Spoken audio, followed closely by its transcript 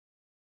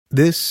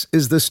This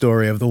is the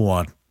story of the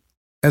one.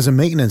 As a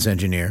maintenance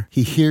engineer,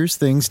 he hears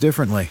things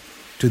differently.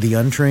 To the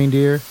untrained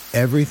ear,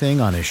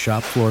 everything on his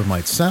shop floor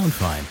might sound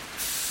fine,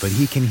 but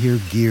he can hear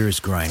gears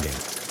grinding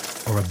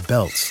or a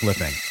belt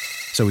slipping.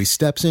 So he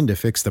steps in to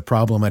fix the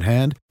problem at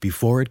hand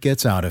before it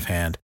gets out of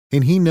hand.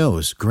 And he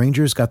knows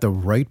Grainger's got the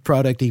right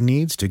product he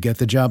needs to get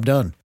the job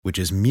done, which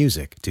is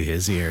music to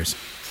his ears.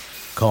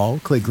 Call,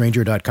 click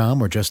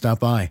Grainger.com, or just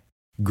stop by.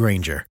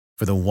 Grainger,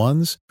 for the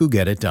ones who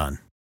get it done.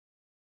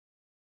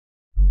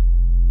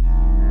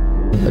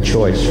 A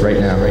choice right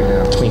now,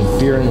 between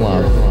fear and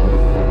love.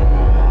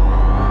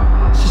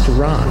 It's just a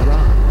ride.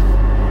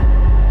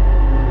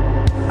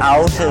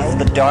 Out of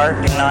the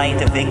dark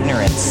night of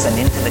ignorance and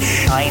into the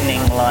shining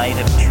light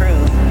of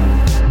truth.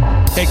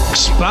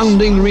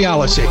 Expanding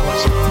reality.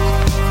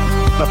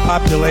 A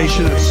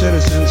population of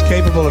citizens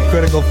capable of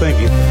critical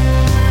thinking.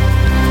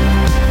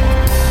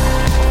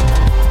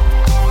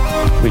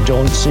 We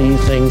don't see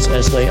things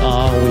as they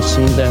are, we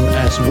see them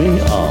as we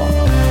are.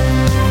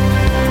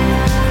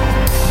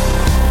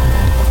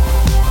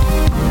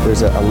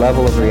 There's a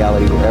level of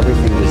reality where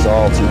everything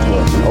dissolves into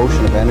an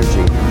ocean of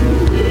energy.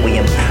 We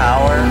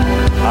empower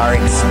our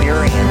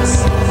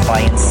experience by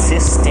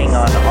insisting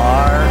on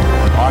our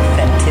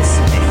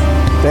authenticity.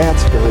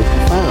 That's very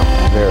profound.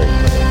 Very.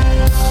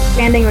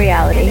 Expanding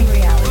reality.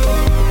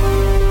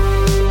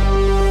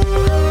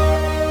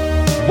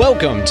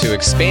 Welcome to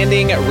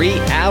Expanding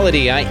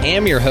Reality. I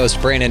am your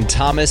host, Brandon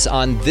Thomas.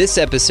 On this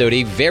episode,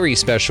 a very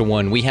special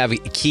one, we have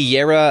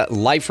Kiera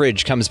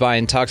Liferidge comes by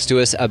and talks to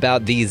us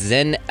about the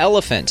Zen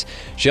Elephant.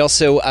 She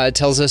also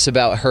tells us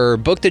about her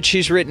book that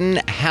she's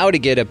written, How to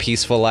Get a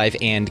Peaceful Life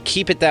and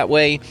Keep It That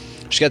Way.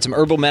 She's got some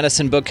herbal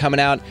medicine book coming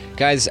out.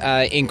 Guys,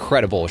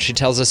 incredible. She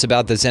tells us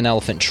about the Zen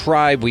Elephant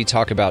Tribe. We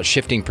talk about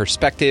shifting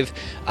perspective,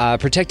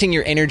 protecting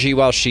your energy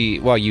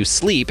while you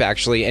sleep,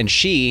 actually. And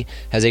she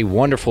has a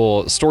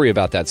wonderful story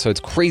about that. So it's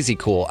crazy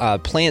cool.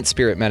 Plant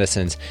spirit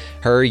medicines,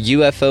 her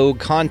UFO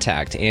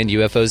contact, and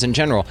UFOs in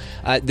general.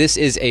 This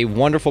is a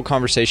wonderful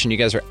conversation. You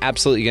guys are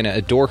absolutely going to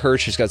adore her.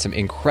 She's got some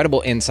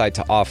incredible insight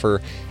to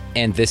offer.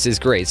 And this is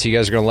great. So you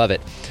guys are going to love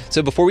it.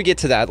 So before we get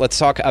to that, let's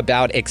talk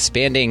about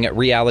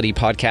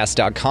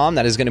expandingrealitypodcast.com.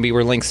 That is going to be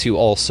where links to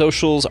all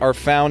socials are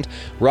found.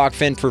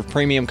 Rockfin for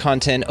premium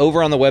content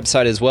over on the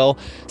website as well.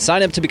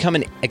 Sign up to become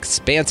an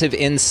expansive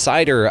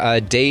insider.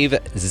 Dave,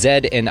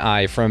 Zed, and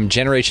I from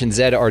Generation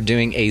Z are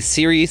doing a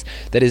series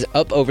that is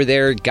up over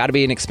there. Got to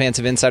be an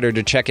expansive insider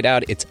to check it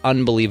out. It's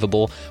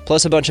unbelievable.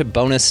 Plus a bunch of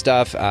bonus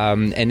stuff.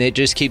 And it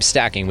just keeps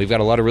stacking. We've got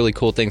a lot of really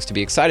cool things to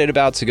be excited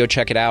about. So go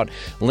check it out.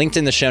 Linked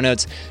in the show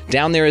notes.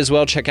 Down there as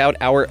well, check out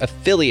our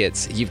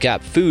affiliates. You've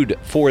got Food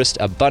Forest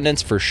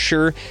Abundance for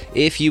sure.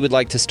 If you would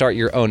like to start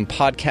your own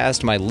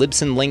podcast, my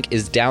Libsyn link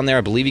is down there.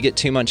 I believe you get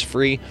 2 months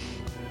free.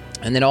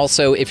 And then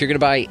also, if you're going to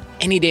buy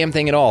any damn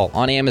thing at all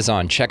on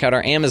Amazon, check out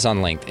our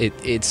Amazon link.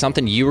 It's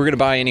something you were going to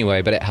buy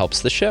anyway, but it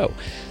helps the show.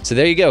 So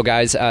there you go,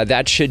 guys.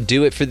 That should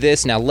do it for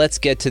this. Now let's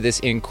get to this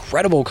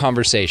incredible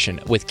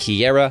conversation with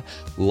Kiera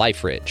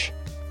Liferidge.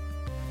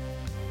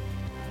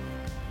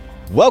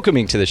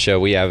 Welcoming to the show,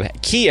 we have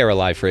Kiera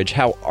Liferidge.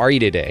 How are you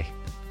today?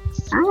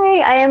 Hi,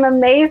 I am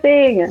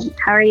amazing.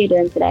 How are you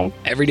doing today?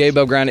 Every day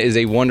above ground is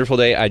a wonderful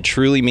day. I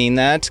truly mean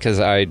that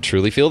because I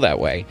truly feel that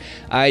way.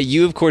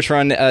 You, of course,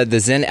 run the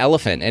Zen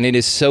Elephant, and it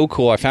is so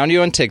cool. I found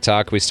you on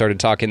TikTok. We started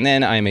talking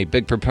then. I am a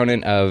big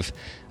proponent of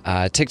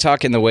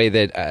TikTok in the way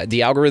that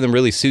the algorithm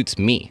really suits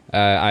me.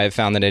 I have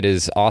found that it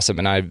is awesome,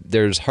 and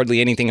there's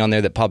hardly anything on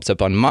there that pops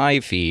up on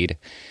my feed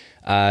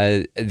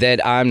that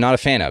I'm not a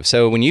fan of.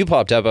 So when you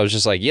popped up, I was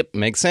just like, yep,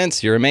 makes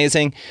sense. You're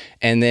amazing.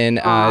 And then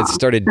I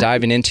started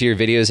diving into your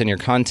videos and your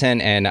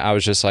content, and I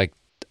was just like,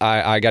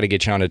 I got to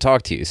get you on to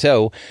talk to you.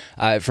 So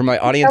for my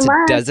audience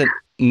that doesn't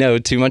know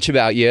too much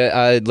about you,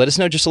 let us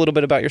know just a little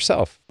bit about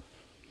yourself.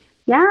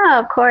 Yeah,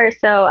 of course.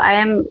 So I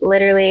am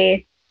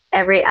literally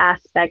every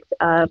aspect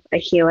of a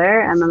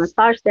healer. I'm a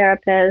massage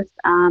therapist,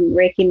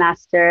 Reiki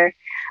master.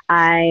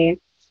 I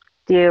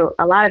do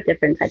a lot of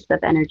different types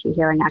of energy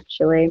healing,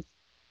 actually.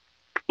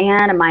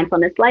 And a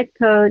mindfulness life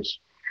coach,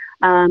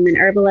 an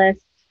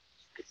herbalist.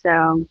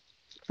 So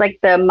it's like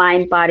the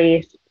mind,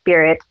 body,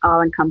 spirit,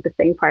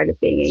 all-encompassing part of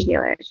being a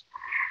healer.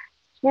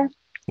 Yeah.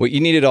 Well,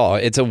 you need it all.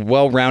 It's a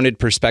well-rounded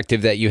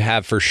perspective that you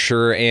have for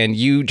sure, and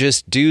you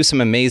just do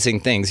some amazing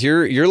things.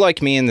 You're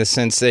like me in the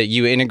sense that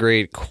you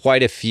integrate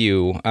quite a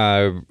few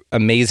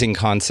amazing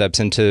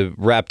concepts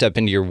wrapped up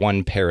into your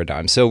one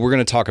paradigm. So we're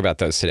going to talk about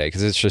those today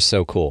because it's just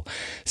so cool.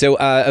 So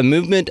a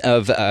movement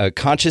of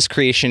conscious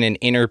creation and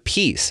inner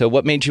peace. So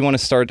what made you want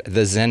to start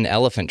the Zen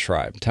Elephant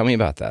Tribe? Tell me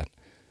about that.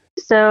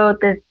 So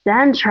the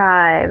Zen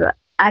Tribe,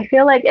 I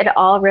feel like it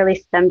all really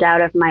stemmed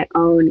out of my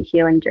own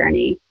healing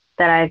journey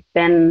that I've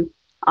been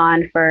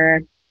on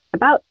for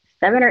about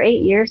 7 or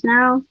 8 years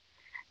now.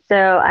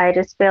 So I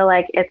just feel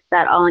like it's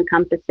that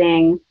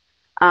all-encompassing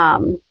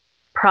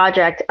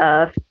project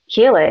of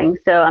healing.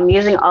 So I'm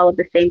using all of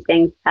the same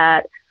things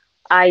that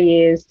I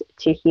used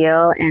to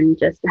heal and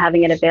just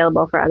having it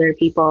available for other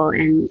people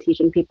and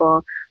teaching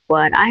people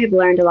what I have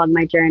learned along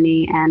my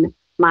journey and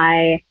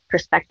my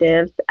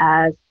perspectives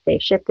as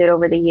they've shifted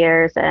over the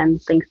years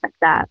and things like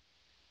that.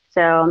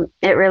 So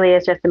it really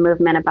is just a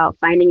movement about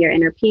finding your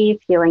inner peace,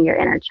 healing your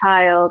inner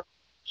child,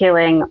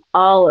 healing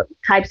all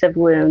types of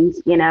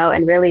wounds,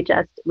 and really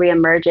just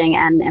reemerging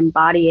and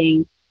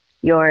embodying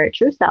your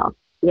true self,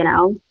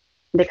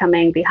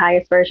 becoming the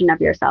highest version of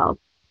yourself.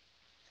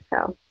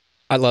 So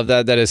I love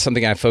that. That is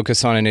something I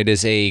focus on, and it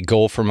is a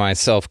goal for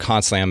myself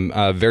constantly.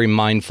 I'm very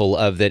mindful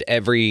of that.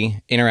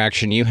 Every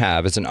interaction you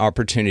have is an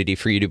opportunity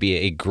for you to be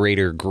a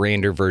greater,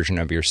 grander version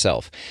of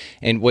yourself.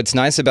 And what's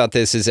nice about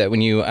this is that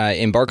when you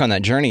embark on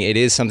that journey, it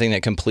is something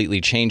that completely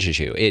changes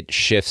you. It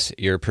shifts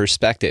your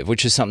perspective,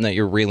 which is something that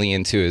you're really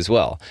into as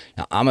well.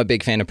 Now, I'm a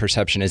big fan of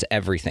perception as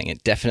everything.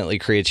 It definitely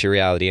creates your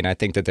reality, and I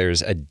think that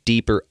there's a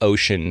deeper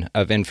ocean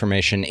of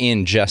information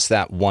in just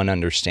that one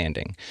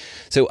understanding.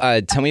 So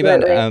tell me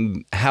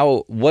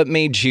about what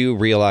made you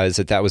realize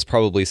that was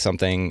probably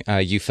something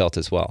you felt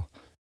as well?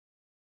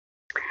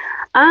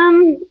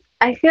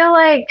 I feel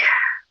like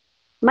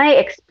my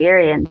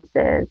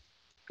experiences,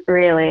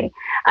 really.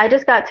 I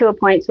just got to a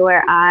point to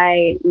where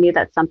I knew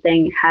that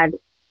something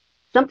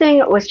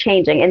was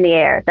changing in the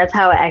air. That's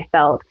how I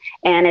felt.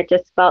 And it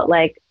just felt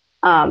like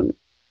I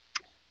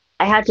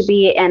had to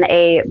be in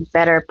a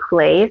better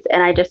place.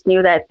 And I just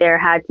knew that there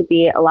had to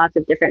be lots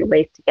of different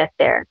ways to get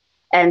there.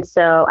 And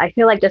so I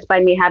feel like just by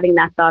me having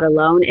that thought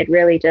alone, it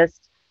really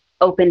just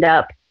opened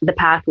up the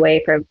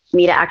pathway for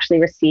me to actually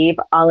receive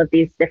all of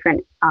these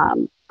different,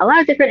 a lot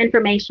of different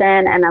information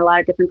and a lot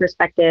of different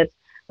perspectives,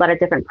 a lot of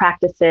different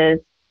practices.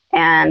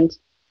 And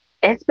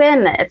it's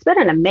been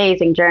an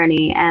amazing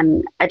journey.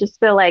 And I just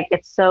feel like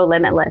it's so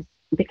limitless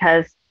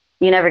because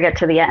you never get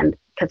to the end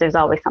because there's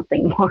always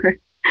something more.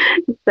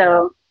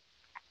 So,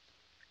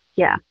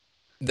 yeah.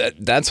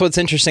 That's what's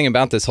interesting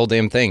about this whole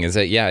damn thing is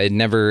that, it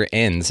never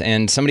ends.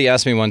 And somebody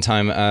asked me one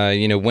time,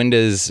 when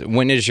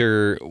is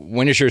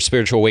your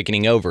spiritual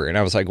awakening over? And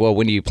I was like, well,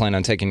 when do you plan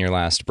on taking your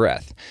last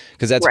breath?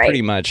 Because that's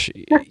pretty much,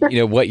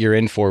 what you're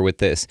in for with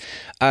this.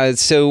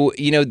 So,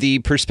 the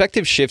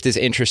perspective shift is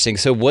interesting.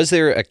 So was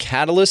there a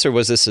catalyst or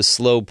was this a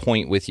slow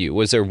point with you?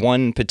 Was there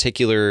one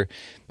particular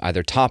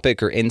either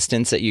topic or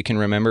instance that you can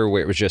remember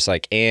where it was just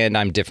like, and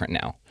I'm different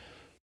now?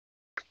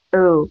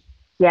 Oh,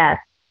 yes.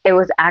 It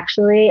was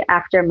actually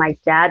after my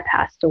dad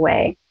passed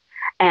away,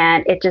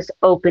 and it just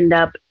opened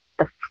up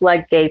the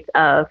floodgates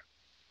of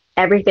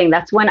everything.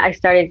 That's when I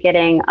started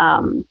getting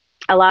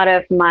a lot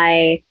of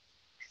my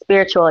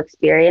spiritual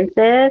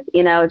experiences,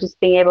 just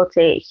being able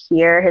to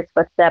hear his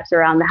footsteps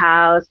around the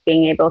house,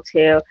 being able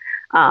to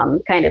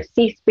kind of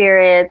see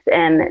spirits.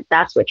 And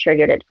that's what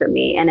triggered it for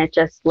me. And it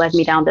just led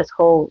me down this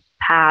whole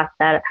path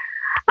that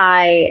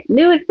I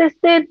knew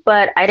existed,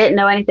 but I didn't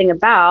know anything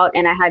about,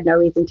 and I had no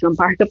reason to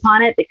embark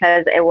upon it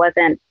because it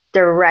wasn't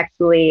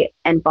directly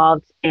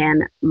involved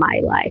in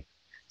my life.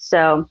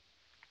 So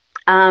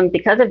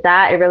because of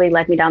that, it really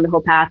led me down the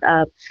whole path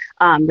of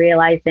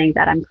realizing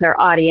that I'm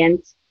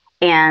clairaudient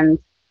and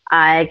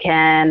I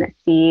can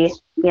see,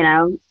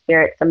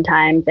 spirit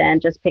sometimes,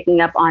 and just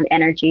picking up on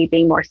energy,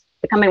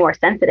 becoming more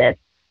sensitive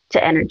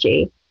to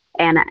energy.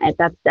 And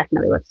that's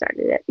definitely what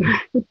started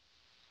it.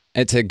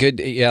 It's a good,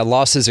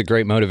 loss is a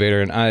great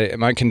motivator, and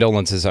my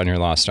condolences on your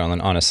loss, darling,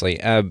 honestly.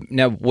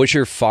 Now, was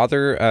your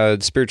father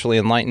spiritually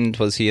enlightened?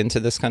 Was he into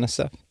this kind of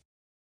stuff?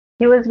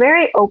 He was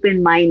very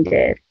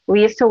open-minded.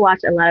 We used to watch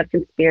a lot of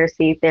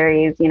conspiracy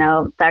theories,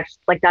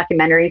 like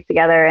documentaries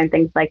together and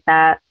things like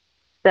that.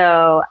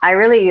 So I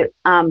really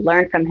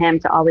learned from him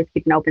to always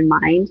keep an open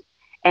mind.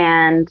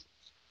 And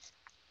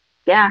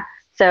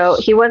so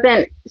he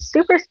wasn't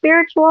super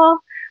spiritual,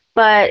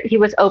 but he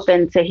was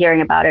open to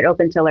hearing about it,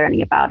 open to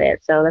learning about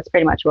it. So that's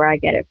pretty much where I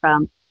get it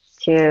from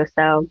too.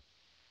 So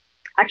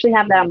I actually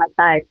have that on my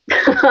side.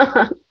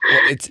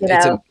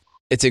 Well,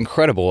 it's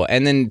incredible.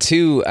 And then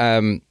too,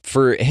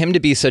 for him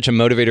to be such a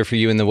motivator for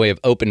you in the way of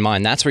open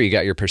mind, that's where you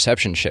got your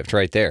perception shift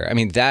right there. I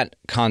mean, that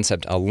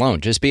concept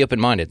alone, just be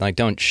open-minded. Like,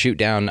 don't shoot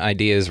down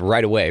ideas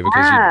right away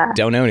because you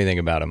don't know anything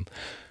about them.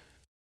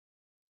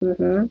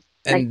 Mm-hmm.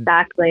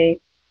 Exactly.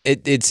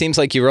 It seems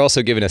like you were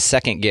also given a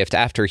second gift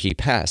after he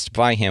passed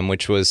by him,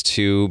 which was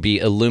to be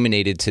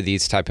illuminated to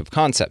these type of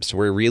concepts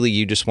where really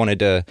you just wanted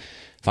to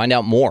find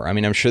out more. I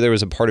mean, I'm sure there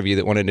was a part of you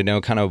that wanted to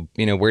know kind of,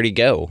 where'd he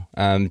go?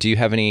 Do you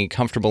have any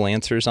comfortable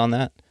answers on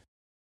that?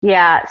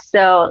 Yeah.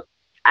 So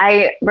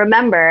I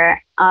remember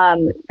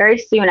very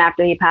soon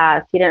after he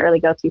passed, he didn't really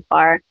go too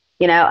far.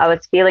 I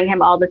was feeling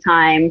him all the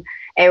time.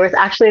 It was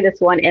actually this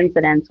one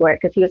incident where,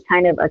 because he was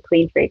kind of a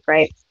clean freak,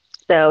 right?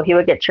 So he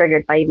would get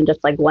triggered by even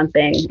just like one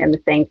thing in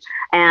the sink.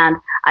 And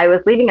I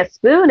was leaving a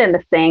spoon in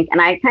the sink, and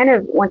I kind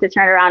of went to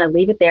turn around and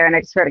leave it there. And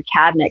I just heard a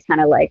cabinet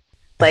kind of like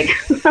kind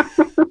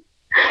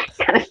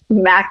of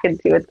smack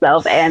into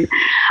itself. And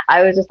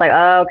I was just like,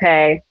 oh,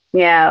 okay,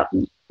 yeah,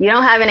 you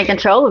don't have any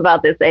control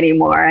about this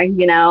anymore.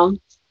 You're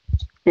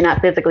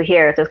not physically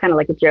here. So it's kind of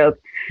like a joke.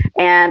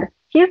 And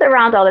he's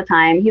around all the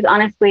time. He's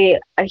honestly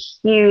a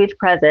huge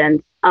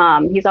presence.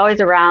 He's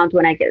always around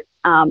when I get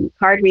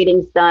card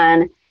readings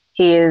done.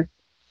 He's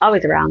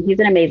always around. He's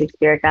an amazing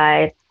spirit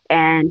guide.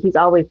 and he's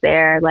always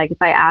there. Like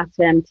if I ask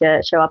him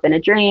to show up in a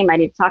dream, I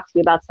need to talk to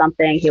you about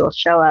something, he will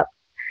show up.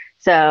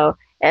 So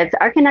it's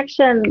our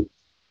connection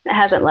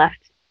hasn't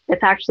left.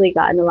 It's actually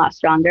gotten a lot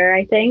stronger,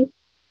 I think.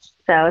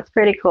 So it's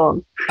pretty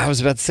cool. I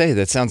was about to say,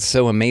 that sounds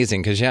so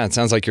amazing because, yeah, it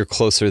sounds like you're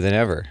closer than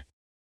ever.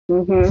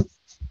 Mm-hmm.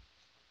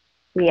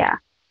 Yeah.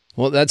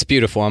 Well, that's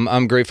beautiful.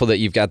 I'm grateful that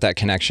you've got that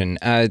connection.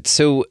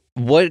 So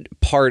what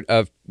part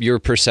of your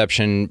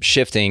perception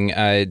shifting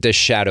does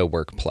shadow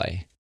work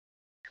play?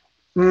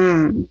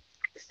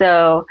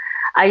 So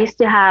I used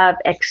to have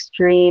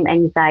extreme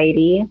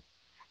anxiety,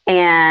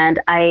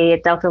 and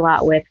I dealt a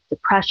lot with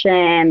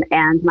depression,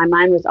 and my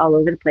mind was all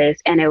over the place.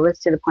 And it was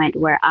to the point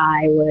where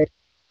I would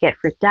get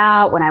freaked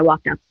out when I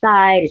walked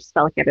outside. It just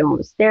felt like everyone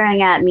was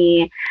staring at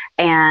me,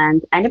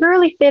 and I never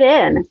really fit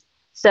in.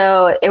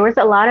 So it was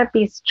a lot of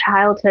these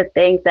childhood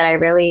things that I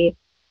really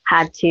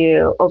had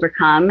to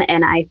overcome.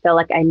 And I felt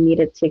like I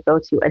needed to go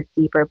to a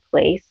deeper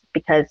place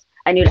because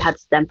I knew it had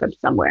to stem from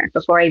somewhere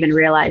before I even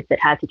realized it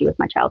had to do with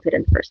my childhood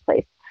in the first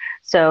place.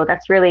 So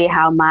that's really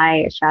how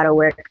my shadow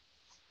work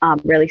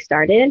really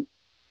started.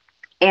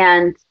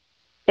 And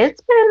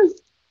it's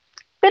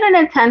been an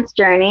intense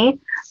journey,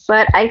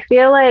 but I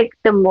feel like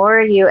the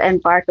more you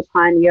embark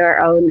upon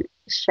your own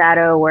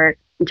shadow work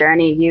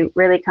journey, you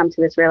really come to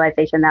this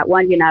realization that,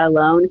 one, you're not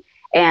alone,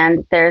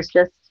 and there's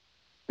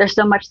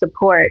so much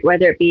support,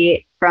 whether it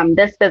be from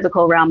this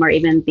physical realm or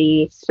even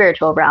the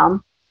spiritual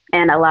realm.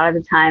 And a lot of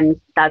the times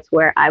that's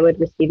where I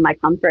would receive my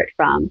comfort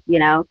from,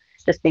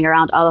 just being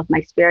around all of my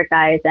spirit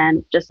guides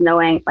and just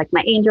knowing like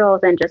my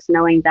angels, and just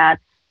knowing that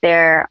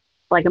they're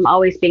like, I'm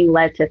always being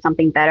led to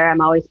something better.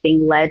 I'm always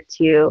being led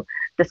to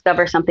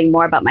discover something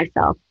more about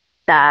myself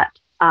that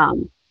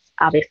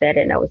obviously I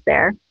didn't know was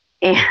there.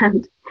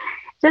 And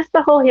just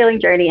the whole healing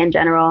journey in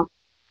general.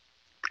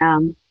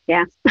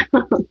 Yeah.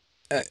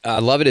 I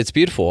love it. It's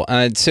beautiful.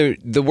 So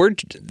the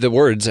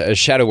words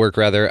shadow work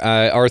rather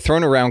are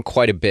thrown around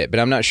quite a bit,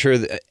 but I'm not sure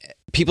that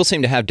people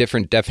seem to have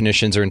different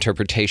definitions or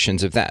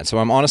interpretations of that. So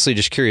I'm honestly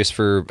just curious,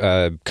 for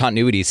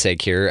continuity's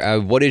sake here,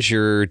 what is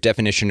your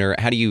definition, or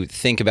how do you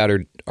think about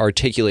or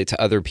articulate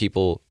to other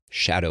people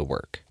shadow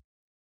work?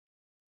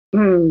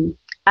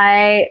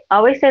 I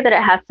always say that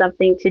it has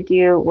something to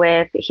do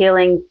with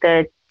healing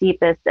the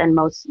deepest and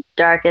most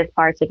darkest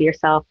parts of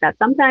yourself that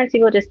sometimes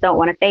people just don't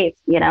want to face.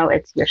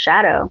 It's your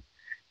shadow.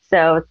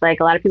 So it's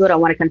like a lot of people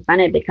don't want to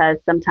confront it because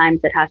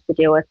sometimes it has to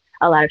deal with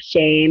a lot of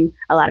shame,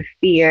 a lot of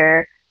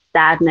fear,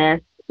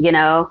 sadness,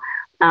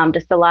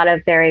 just a lot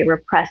of very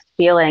repressed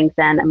feelings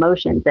and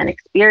emotions and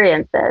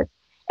experiences.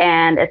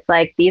 And it's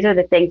like, these are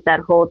the things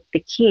that hold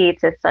the key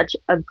to such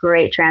a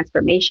great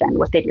transformation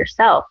within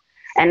yourself.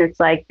 And it's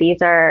like,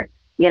 these are,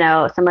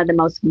 some of the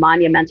most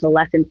monumental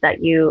lessons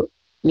that you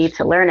need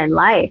to learn in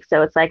life.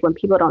 So it's like when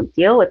people don't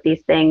deal with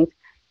these things,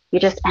 you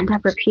just end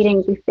up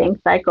repeating these same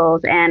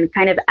cycles and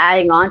kind of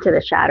adding on to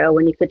the shadow,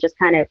 when you could just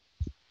kind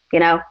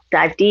of,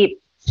 dive deep,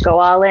 go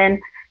all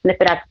in, nip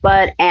it at the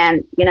bud,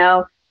 and,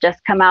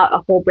 just come out a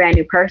whole brand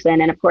new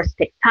person. And of course it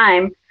takes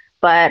time,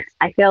 but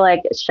I feel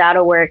like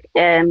shadow work,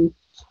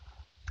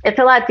 it's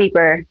a lot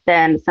deeper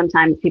than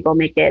sometimes people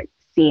make it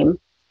seem,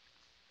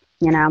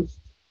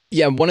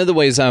 Yeah, one of the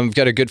ways, I've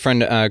got a good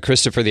friend,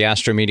 Christopher the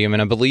Astro Medium,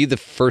 and I believe the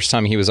first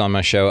time he was on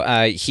my show,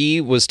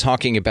 he was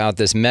talking about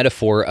this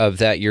metaphor of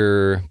that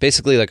you're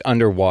basically like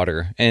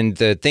underwater, and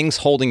the things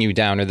holding you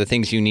down, or the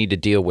things you need to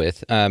deal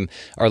with,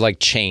 are like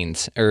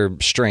chains or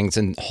strings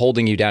and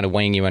holding you down and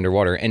weighing you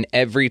underwater. And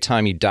every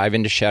time you dive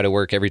into shadow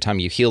work, every time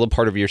you heal a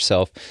part of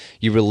yourself,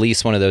 you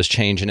release one of those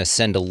chains and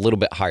ascend a little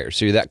bit higher.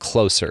 So you're that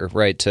closer,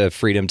 right, to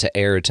freedom, to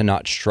air, to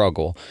not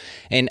struggle.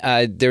 And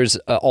there's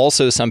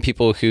also some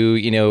people who,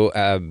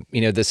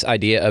 this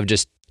idea of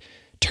just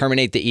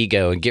terminate the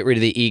ego and get rid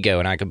of the ego.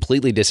 And I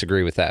completely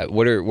disagree with that.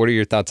 What are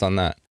your thoughts on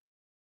that?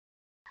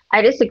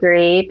 I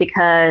disagree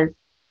because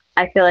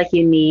I feel like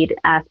you need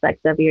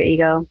aspects of your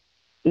ego.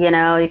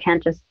 You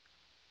can't just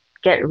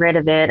get rid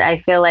of it. I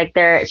feel like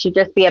there should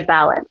just be a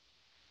balance,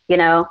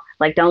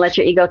 like don't let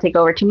your ego take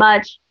over too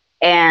much.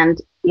 And,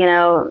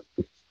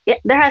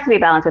 there has to be a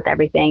balance with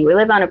everything. We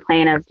live on a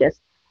plane of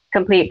just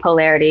complete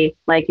polarity,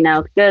 like,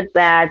 good,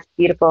 bad,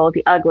 beautiful,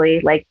 the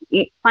ugly, like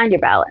find your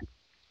balance.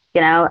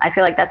 I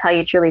feel like that's how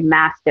you truly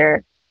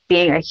master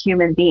being a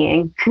human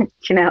being,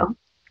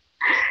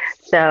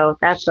 so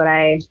that's what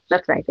I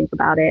think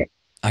about it.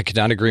 I could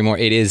not agree more.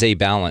 It is a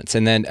balance.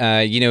 And then,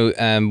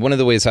 one of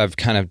the ways I've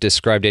kind of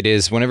described it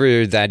is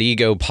whenever that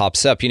ego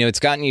pops up, it's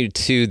gotten you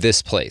to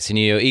this place. And,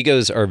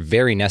 egos are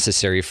very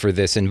necessary for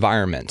this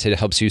environment. It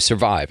helps you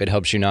survive. It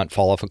helps you not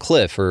fall off a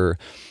cliff, or,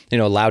 a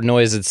loud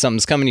noise that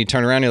something's coming, you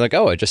turn around, you're like,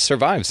 oh, I just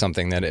survived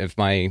something that if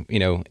my,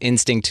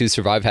 instinct to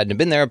survive hadn't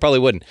been there, I probably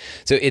wouldn't.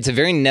 So it's a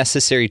very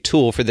necessary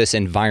tool for this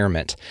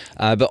environment.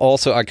 But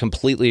also, I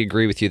completely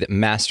agree with you that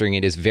mastering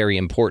it is very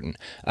important.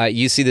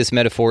 You see this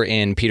metaphor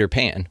in Peter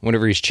Pan,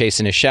 whenever he's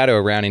chasing his shadow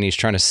around and he's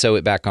trying to sew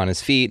it back on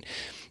his feet.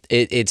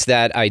 It's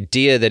that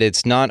idea that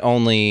it's not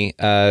only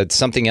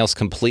something else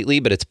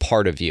completely, but it's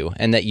part of you,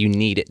 and that you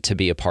need it to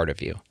be a part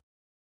of you.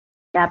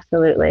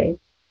 Absolutely.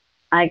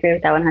 I agree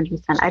with that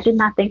 100%. I did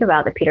not think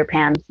about the Peter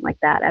Pan like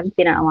that. I haven't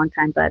seen it in a long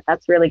time, but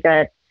that's really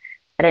good.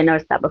 I didn't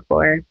notice that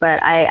before,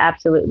 but I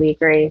absolutely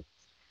agree.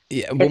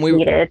 Yeah, It's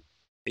needed.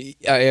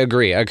 I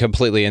agree, I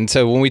completely. And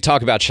so when we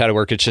talk about shadow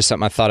work, it's just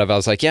something I thought of. I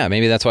was like, yeah,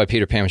 maybe that's why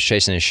Peter Pan was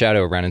chasing his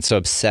shadow around and so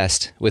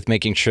obsessed with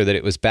making sure that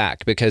it was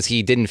back, because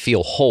he didn't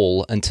feel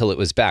whole until it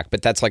was back.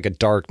 But that's like a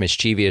dark,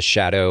 mischievous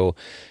shadow,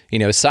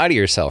 side of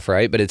yourself,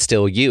 right? But it's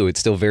still you. It's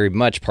still very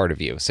much part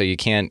of you. So you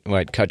can't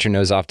cut your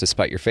nose off to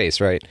spite your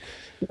face, right?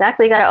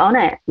 Exactly. You got to own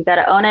it. You got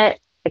to own it,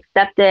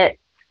 accept it,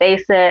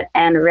 face it,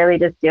 and really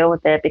just deal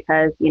with it,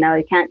 because, you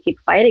can't keep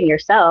fighting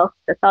yourself.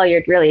 That's all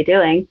you're really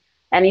doing.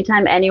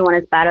 Anytime anyone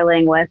is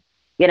battling with,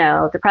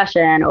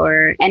 depression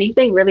or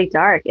anything really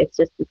dark, it's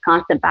just this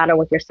constant battle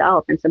with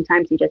yourself. And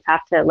sometimes you just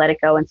have to let it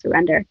go and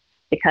surrender,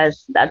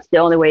 because that's the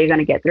only way you're going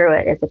to get through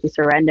it, is if you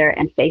surrender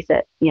and face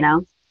it,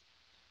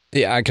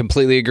 Yeah, I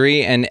completely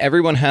agree. And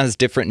everyone has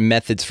different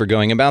methods for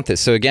going about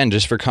this. So again,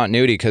 just for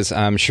continuity, because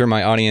I'm sure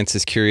my audience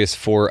is curious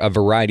for a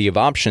variety of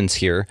options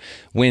here.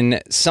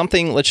 When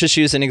something, let's just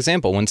use an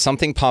example. When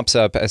something pops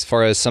up as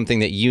far as something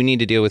that you need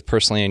to deal with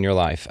personally in your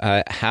life,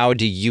 how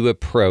do you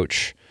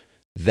approach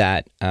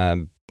that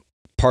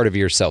part of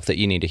yourself that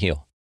you need to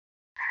heal?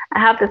 I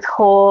have this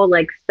whole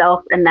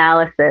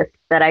self-analysis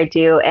that I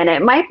do, and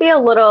it might be a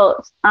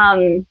little,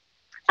 I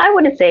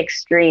wouldn't say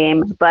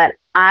extreme, but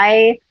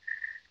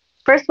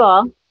first of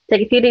all,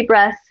 take a few deep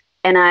breaths,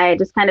 and I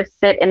just kind of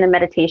sit in the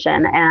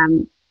meditation.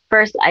 And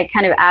first, I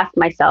kind of ask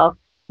myself,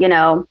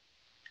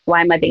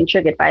 why am I being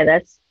triggered by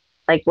this?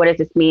 What does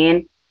this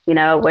mean?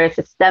 Where does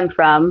this stem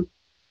from?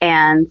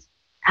 And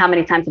how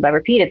many times have I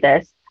repeated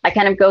this? I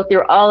kind of go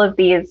through all of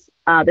these,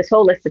 this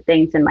whole list of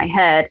things in my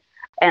head,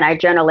 and I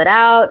journal it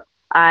out.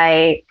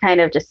 I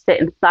kind of just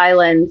sit in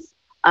silence.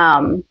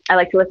 I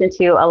like to listen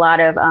to a lot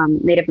of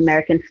Native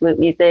American flute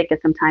music, and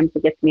sometimes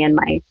it gets me in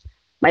my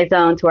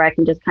zone to where I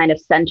can just kind of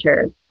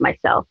center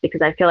myself,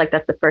 because I feel like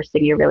that's the first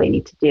thing you really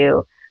need to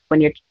do when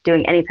you're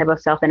doing any type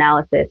of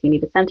self-analysis. You need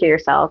to center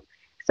yourself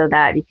so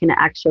that you can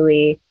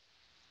actually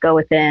go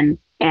within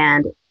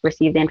and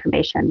receive the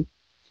information.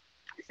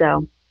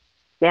 So,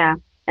 yeah.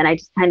 And I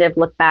just kind of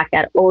look back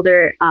at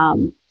older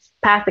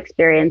past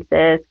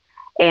experiences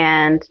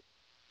and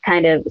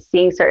kind of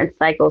seeing certain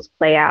cycles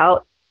play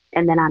out.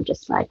 And then I'm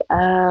just like,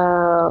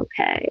 oh,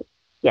 okay.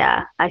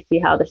 Yeah, I see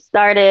how this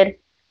started.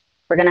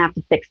 We're going to have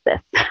to fix this,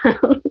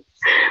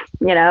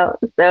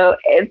 so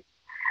it's,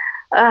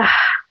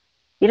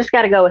 you just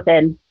got to go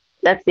within.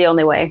 That's the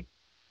only way.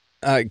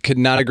 I could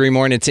not agree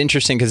more. And it's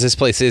interesting because this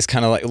place is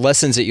kind of like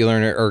lessons that you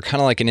learn are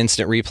kind of like an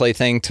instant replay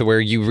thing, to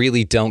where you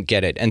really don't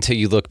get it until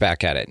you look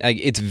back at it.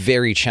 It's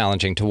very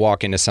challenging to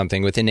walk into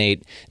something with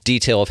innate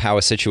detail of how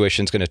a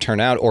situation is going to turn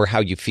out, or how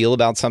you feel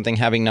about something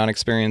having not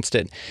experienced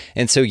it.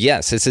 And so,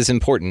 yes, this is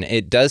important.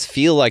 It does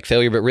feel like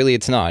failure, but really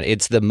it's not.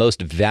 It's the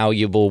most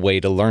valuable way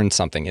to learn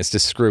something, is to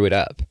screw it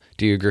up.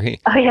 Do you agree?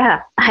 Oh,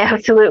 yeah, I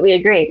absolutely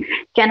agree.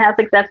 Can't have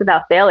success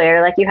without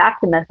failure. You have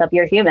to mess up.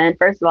 You're human.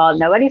 First of all,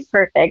 nobody's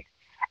perfect.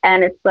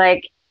 And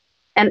it's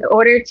in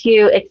order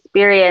to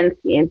experience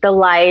the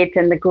light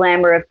and the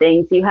glamour of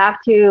things, you have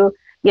to,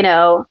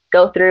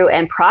 go through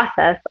and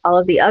process all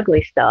of the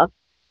ugly stuff,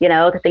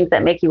 the things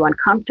that make you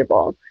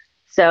uncomfortable.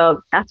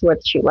 So that's where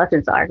the true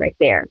lessons are, right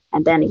there.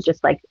 And then you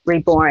just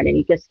reborn, and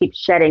you just keep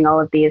shedding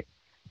all of these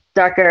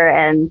darker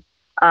and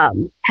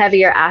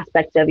heavier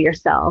aspects of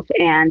yourself,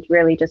 and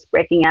really just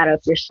breaking out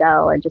of your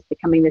shell and just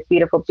becoming this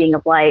beautiful being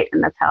of light.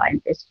 And that's how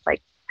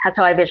that's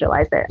how I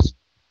visualize it.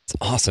 It's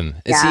awesome.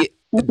 Yeah. See,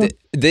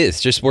 this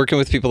just working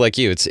with people like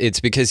you, it's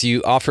because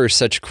you offer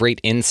such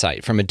great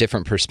insight from a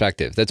different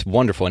perspective. That's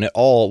wonderful. And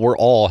we're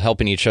all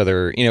helping each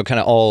other, kind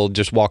of all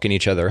just walking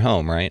each other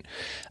home. Right.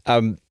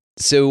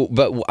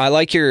 But I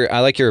like your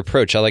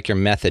approach. I like your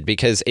method,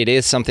 because it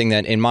is something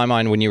that, in my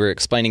mind, when you were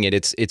explaining it,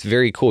 it's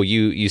very cool.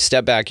 You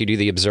step back, you do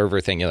the observer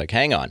thing. You're like,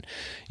 hang on,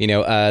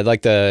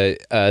 like the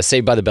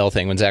Saved by the Bell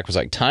thing when Zach was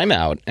like, time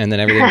out, and then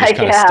everything just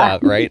kind of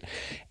stopped, right?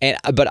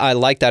 But I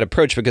like that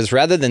approach, because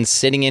rather than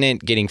sitting in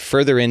it, getting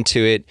further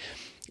into it,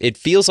 it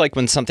feels like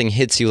when something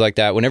hits you like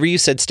that, whenever you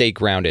said stay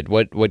grounded,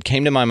 what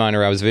came to my mind,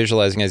 or I was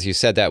visualizing as you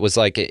said that, was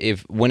like,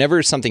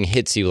 whenever something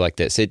hits you like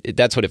this,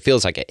 that's what it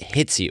feels like. It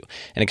hits you,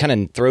 and it kind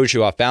of throws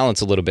you off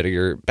balance a little bit, or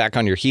you're back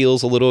on your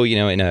heels a little,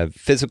 in a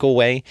physical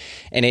way.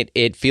 And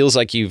it feels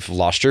like you've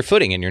lost your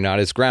footing and you're not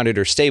as grounded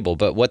or stable.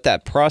 But what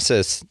that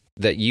process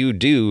that you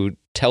do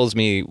tells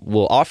me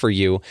will offer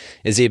you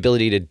is the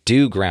ability to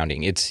do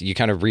grounding. It's you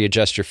kind of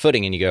readjust your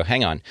footing and you go,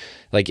 hang on,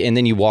 and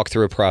then you walk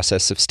through a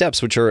process of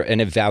steps, which are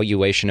an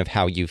evaluation of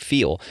how you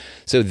feel.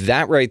 So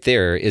that right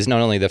there is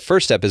not only the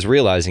first step is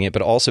realizing it,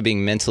 but also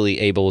being mentally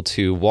able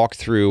to walk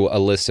through a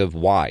list of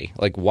why.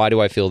 Why do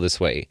I feel this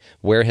way?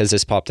 Where has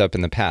this popped up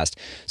in the past?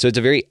 So it's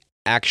a very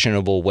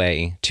actionable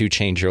way to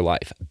change your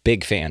life.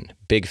 Big fan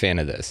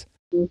of this.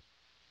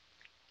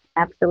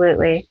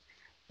 Absolutely.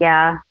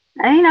 Yeah.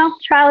 And,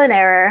 trial and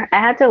error. I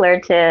had to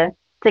learn to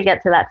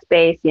get to that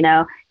space,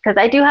 because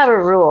I do have a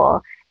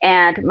rule,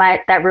 and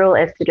that rule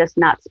is to just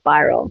not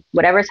spiral.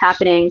 Whatever's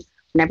happening,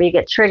 whenever you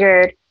get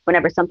triggered,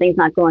 whenever something's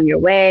not going your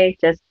way,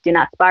 just do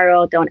not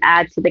spiral. Don't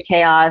add to the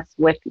chaos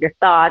with your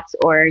thoughts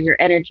or your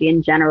energy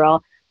in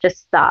general.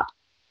 Just stop.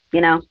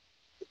 The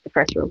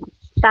first rule.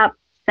 Stop,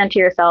 center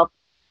yourself,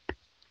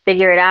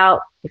 figure it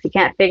out. If you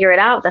can't figure it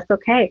out, that's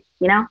okay.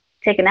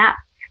 Take a nap.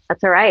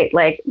 That's all right.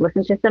 Like,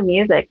 listen to some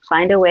music,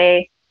 find a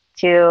way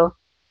to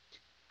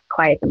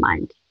quiet the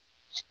mind.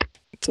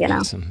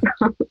 Awesome.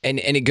 and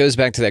it goes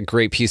back to that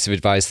great piece of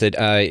advice that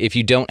if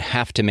you don't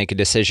have to make a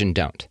decision,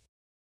 don't.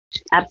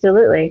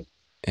 Absolutely.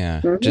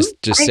 Yeah. Just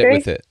sit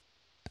with it.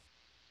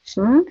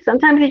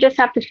 Sometimes you just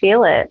have to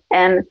feel it.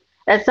 And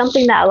that's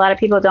something that a lot of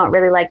people don't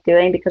really like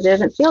doing because it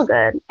doesn't feel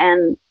good.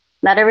 And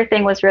not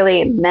everything was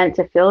really meant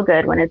to feel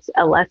good when it's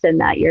a lesson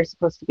that you're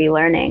supposed to be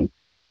learning,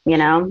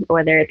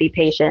 whether it be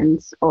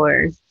patience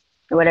or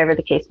whatever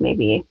the case may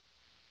be.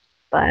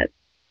 But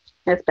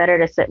it's better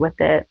to sit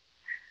with it.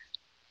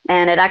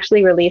 And it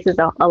actually releases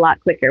a lot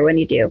quicker when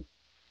you do.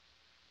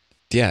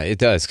 Yeah, it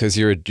does, because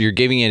you're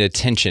giving it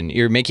attention.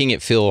 You're making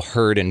it feel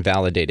heard and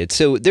validated.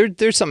 So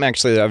there's something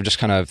actually that I've just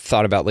kind of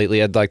thought about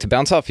lately. I'd like to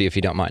bounce off you if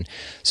you don't mind.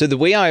 So the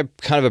way I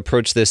kind of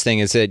approach this thing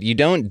is that you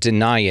don't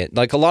deny it.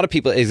 Like a lot of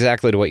people,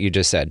 exactly to what you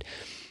just said.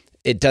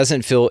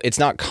 It's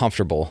not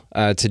comfortable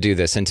to do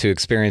this and to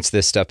experience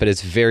this stuff, but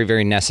it's very,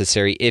 very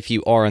necessary if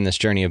you are on this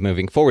journey of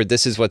moving forward.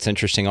 This is what's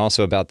interesting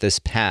also about this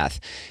path.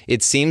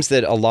 It seems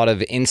that a lot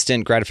of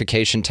instant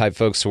gratification type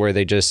folks where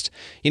they just,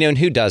 and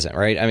who doesn't,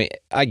 right? I mean,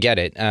 I get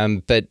it.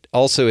 But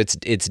also it's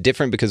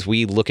different because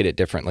we look at it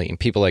differently, and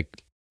people like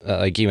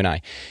you and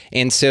I.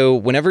 And so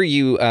whenever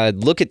you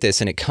look at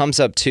this and it comes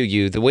up to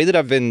you, the way that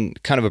I've been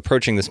kind of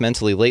approaching this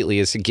mentally lately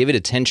is to give it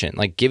attention,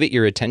 like give it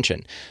your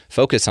attention,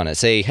 focus on it,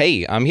 say,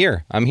 hey, I'm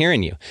here, I'm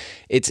hearing you.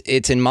 It's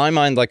in my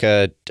mind like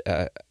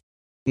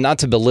not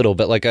to belittle,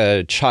 but like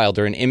a child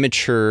or an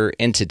immature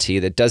entity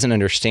that doesn't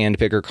understand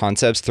bigger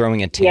concepts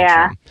throwing a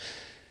tantrum.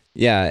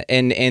 Yeah.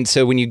 And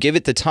so when you give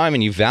it the time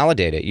and you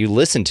validate it, you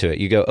listen to it,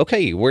 you go,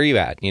 okay, where are you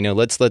at?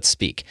 Let's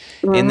speak.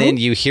 Mm-hmm. And then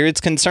you hear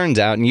its concerns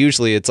out. And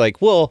usually it's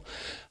like, well,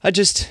 I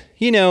just,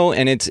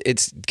 and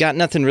it's got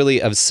nothing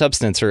really of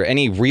substance or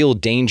any real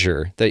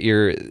danger that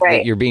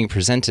you're being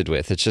presented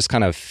with. It's just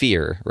kind of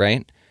fear,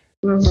 right?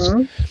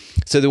 Mm-hmm.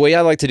 So the way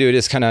I like to do it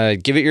is kind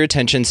of give it your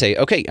attention, say,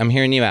 okay, I'm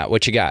hearing you out.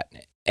 What you got?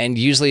 And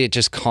usually it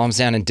just calms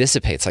down and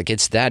dissipates. Like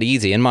it's that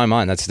easy in my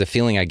mind. That's the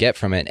feeling I get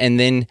from it. And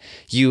then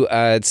you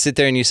sit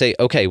there and you say,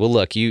 okay, well,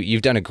 look,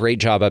 you've done a great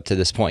job up to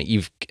this point.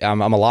 I'm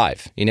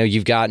alive.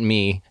 You've gotten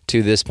me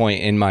to this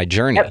point in my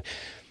journey. Yep.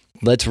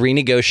 Let's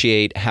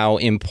renegotiate how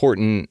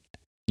important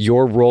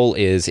your role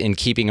is in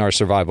keeping our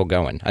survival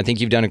going. I think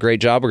you've done a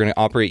great job. We're going to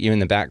operate you in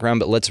the background,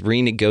 but let's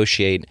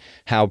renegotiate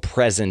how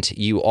present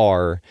you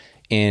are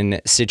in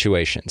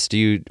situations.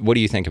 What do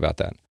you think about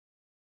that?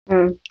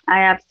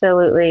 I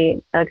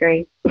absolutely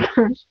agree.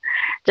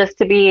 Just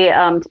to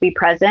be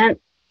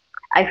present.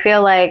 I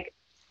feel like,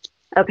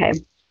 okay,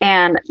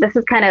 and this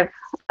is kind of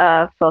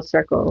a full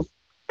circle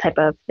type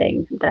of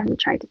thing that I'm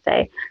trying to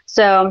say.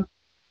 So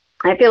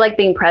I feel like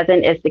being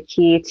present is the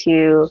key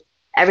to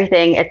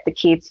everything. It's the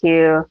key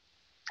to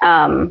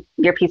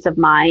your peace of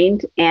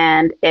mind,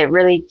 and it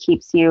really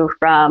keeps you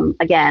from,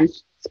 again,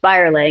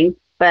 spiraling.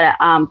 But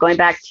going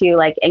back to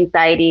like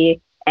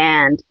anxiety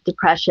and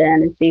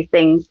depression, these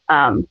things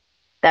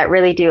that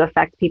really do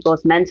affect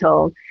people's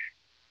mental,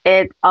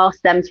 it all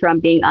stems from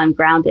being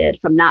ungrounded,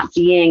 from not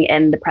being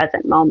in the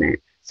present moment.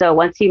 So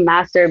once you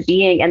master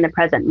being in the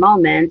present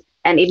moment,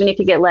 and even if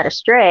you get led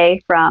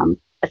astray from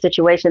a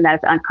situation that is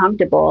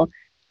uncomfortable,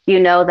 you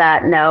know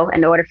that, no,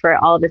 in order for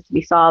all of this to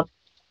be solved,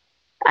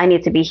 I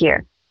need to be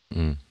here.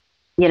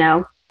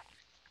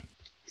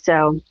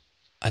 So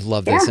I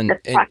love this. And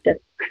practice.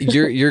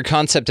 Your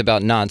concept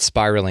about not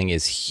spiraling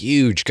is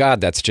huge. God,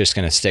 that's just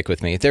going to stick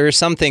with me. There are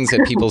some things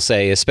that people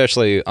say,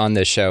 especially on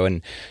this show,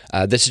 and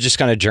this is just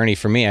kind of a journey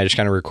for me. I just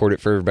kind of record it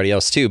for everybody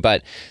else too.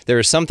 But there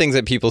are some things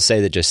that people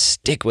say that just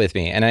stick with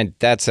me, and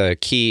that's a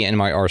key in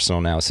my arsenal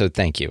now. So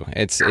thank you.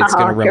 It's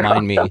going to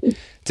remind me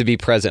to be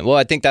present. Well,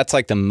 I think that's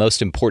like the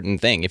most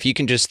important thing. If you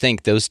can just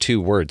think those two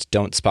words,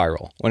 don't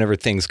spiral, whenever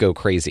things go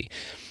crazy.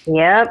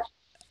 Yep.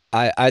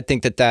 I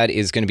think that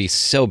is going to be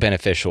so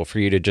beneficial for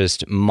you to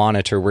just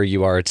monitor where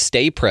you are,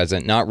 stay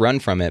present, not run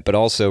from it, but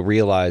also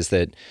realize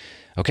that,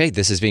 okay,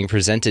 this is being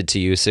presented to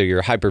you, so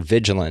you're hyper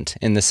vigilant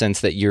in the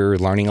sense that you're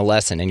learning a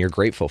lesson and you're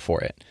grateful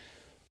for it.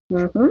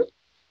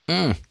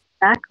 Mm-hmm.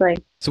 Exactly.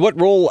 So what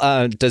role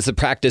does the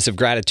practice of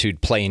gratitude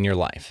play in your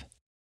life?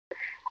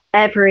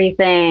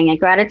 Everything. And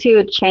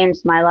gratitude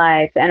changed my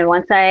life. And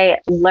once I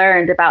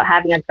learned about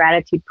having a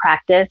gratitude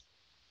practice,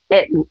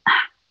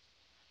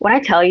 when I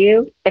tell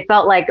you, it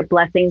felt like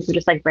blessings were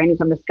just like raining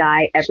from the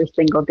sky every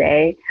single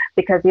day,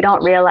 because you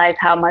don't realize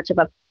how much of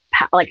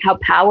how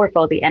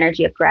powerful the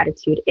energy of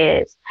gratitude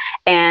is.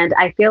 And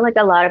I feel like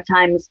a lot of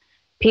times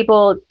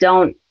people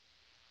don't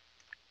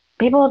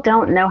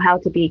know how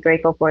to be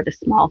grateful for the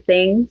small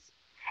things,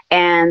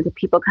 and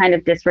people kind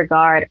of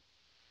disregard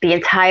the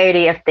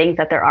entirety of things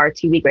that there are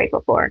to be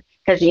grateful for.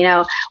 Because,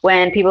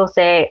 when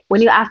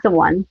you ask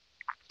someone,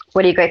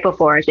 what are you grateful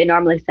for? They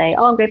normally say,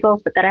 oh, I'm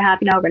grateful that I have,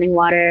 running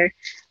water,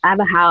 I have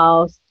a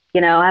house, I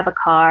have a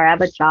car, I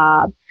have a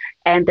job,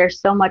 and there's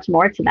so much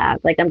more to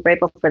that. Like, I'm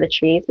grateful for the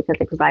trees because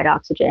they provide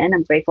oxygen.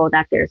 I'm grateful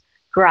that there's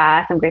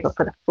grass. I'm grateful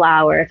for the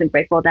flowers. I'm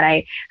grateful that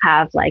I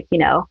have, like,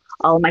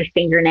 all of my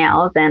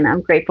fingernails, and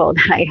I'm grateful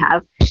that I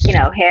have,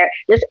 hair,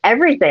 just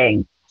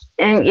everything.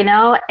 And,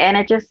 and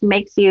it just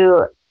makes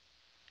you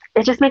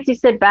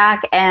sit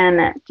back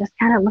and just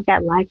kind of look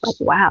at life like,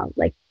 wow,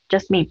 like,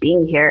 just me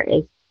being here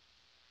is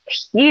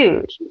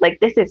huge. Like,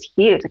 this is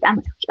huge. Like,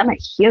 I'm a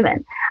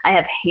human. I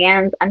have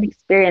hands. I'm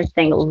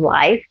experiencing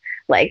life.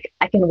 Like,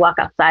 I can walk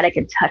outside. I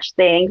can touch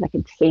things. I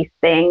can taste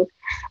things.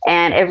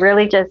 And it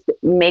really just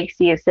makes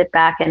you sit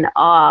back in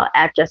awe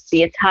at just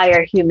the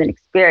entire human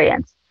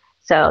experience.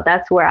 So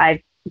that's where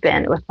I've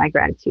been with my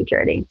gratitude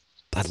journey.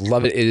 I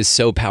love it. It is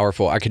so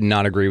powerful. I could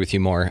not agree with you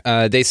more.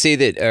 They say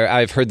that,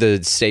 I've heard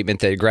the statement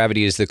that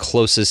gravity is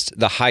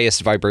the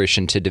highest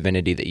vibration to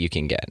divinity that you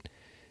can get.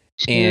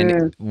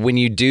 And when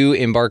you do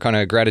embark on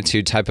a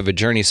gratitude type of a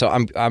journey, so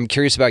I'm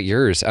curious about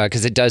yours,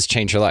 because it does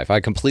change your life. I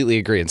completely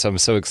agree. And so I'm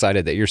so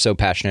excited that you're so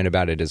passionate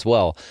about it as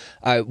well.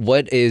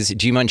 Do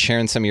you mind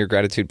sharing some of your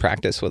gratitude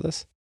practice with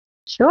us?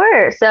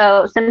 Sure.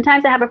 So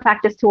sometimes I have a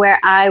practice to where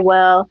I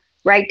will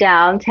write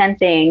down 10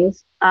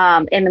 things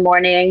in the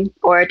morning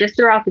or just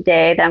throughout the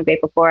day that I'm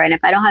grateful for. And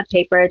if I don't have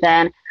paper,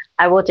 then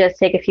I will just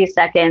take a few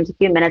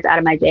minutes out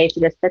of my day to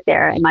just sit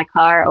there in my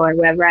car or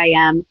wherever I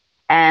am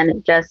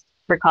and just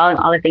recalling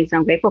all the things that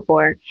I'm grateful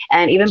for.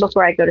 And even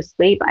before I go to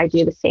sleep, I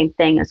do the same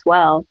thing as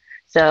well.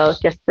 So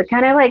just to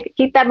kind of like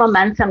keep that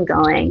momentum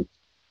going.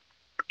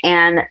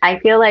 And I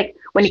feel like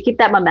when you keep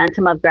that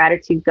momentum of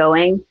gratitude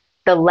going,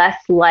 the less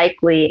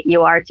likely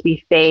you are to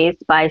be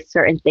fazed by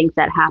certain things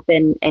that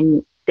happen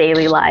in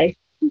daily life,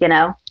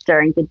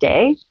 during the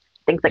day,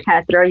 things that kind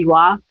of throw you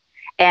off.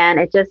 And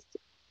it just,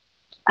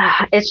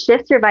 it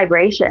shifts your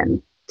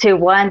vibration to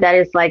one that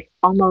is like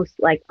almost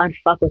like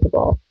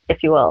unfuckable,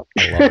 if you will.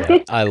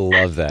 I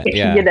love that.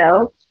 Yeah.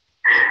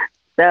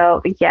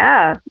 So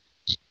yeah.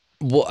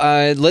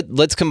 Well,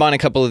 let's combine a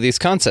couple of these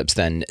concepts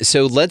then.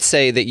 So let's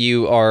say that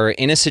you are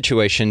in a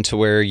situation to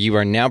where you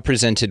are now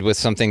presented with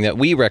something that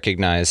we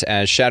recognize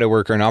as shadow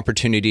work or an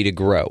opportunity to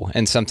grow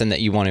and something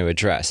that you want to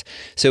address.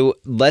 So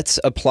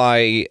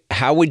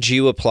how would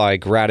you apply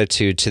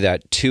gratitude to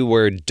that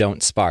 2-word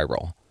don't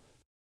spiral?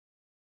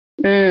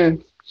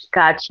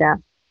 Gotcha.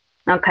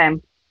 Okay.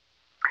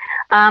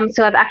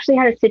 So I've actually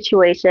had a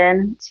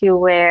situation to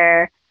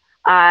where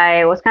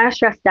I was kind of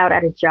stressed out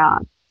at a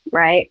job,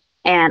 right?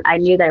 And I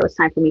knew that it was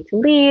time for me to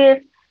leave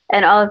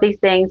and all of these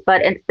things.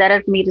 But instead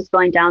of me just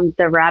going down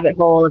the rabbit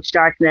hole of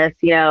darkness,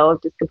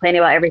 just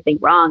complaining about everything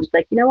wrong, it's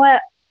like, you know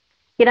what?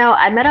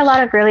 I met a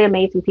lot of really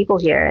amazing people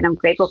here, and I'm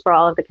grateful for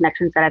all of the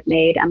connections that I've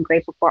made. I'm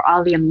grateful for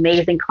all the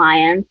amazing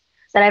clients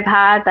that I've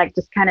had that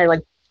just kind of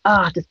like,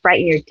 just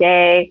brighten your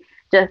day.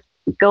 Just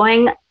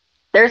going,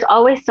 there's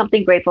always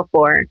something grateful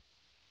for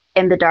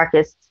in the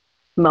darkest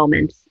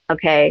moments.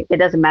 Okay. It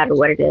doesn't matter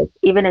what it is.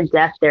 Even in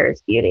death, there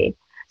is beauty.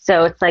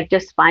 So it's like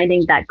just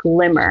finding that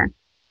glimmer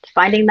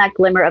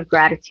of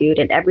gratitude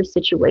in every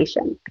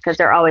situation, because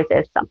there always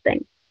is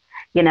something,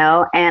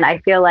 and I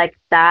feel like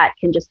that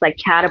can just like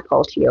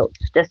catapult you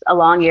just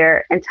along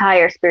your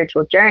entire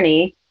spiritual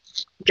journey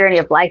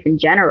of life in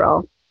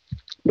general,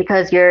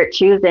 because you're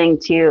choosing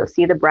to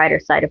see the brighter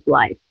side of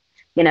life,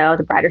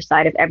 the brighter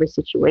side of every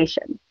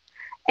situation.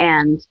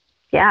 And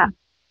yeah.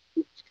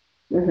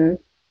 Mm-hmm.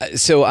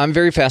 So I'm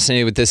very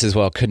fascinated with this as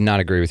well. Could not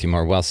agree with you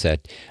more. Well said.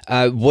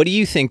 What do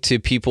you think to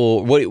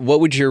people? What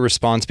would your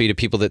response be to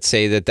people that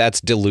say that that's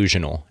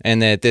delusional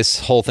and that this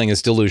whole thing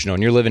is delusional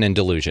and you're living in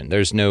delusion?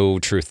 There's no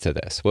truth to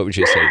this. What would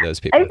you say to those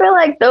people? I feel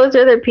like those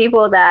are the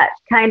people that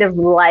kind of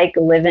like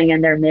living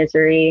in their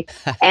misery.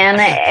 And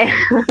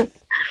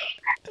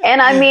and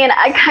I mean,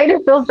 I kind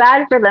of feel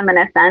bad for them in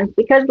a sense,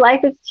 because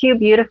life is too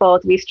beautiful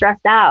to be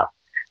stressed out.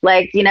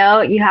 Like, you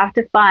have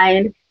to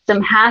find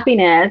some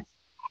happiness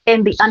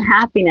in the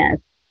unhappiness.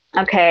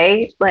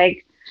 Okay.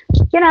 Like,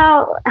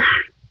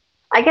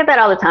 I get that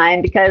all the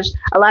time, because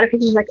a lot of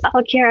people are like,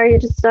 oh, Kiara, you're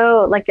just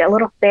so like a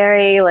little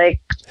fairy.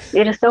 Like,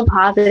 you're just so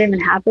positive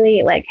and happy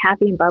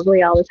and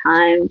bubbly all the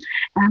time. And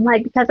I'm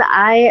like, because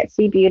I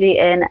see beauty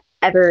in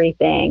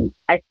everything.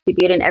 I see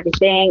beauty in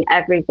everything,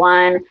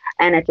 everyone.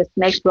 And it just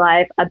makes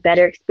life a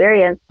better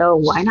experience. So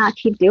why not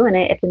keep doing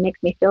it if it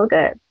makes me feel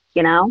good?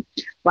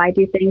 Why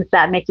do things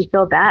that make you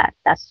feel bad?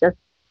 That's just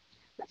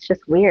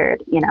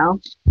weird,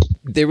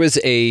 There was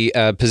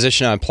a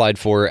position I applied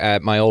for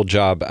at my old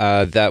job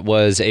that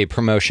was a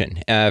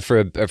promotion for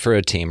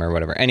a team or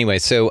whatever. Anyway,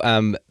 so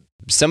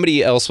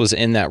somebody else was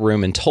in that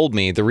room and told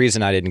me the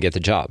reason I didn't get the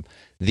job.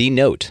 The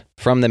note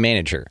from the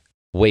manager,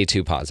 way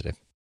too positive.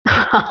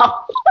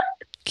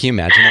 Can you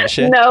imagine that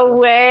shit? No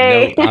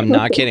way. No, I'm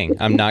not kidding.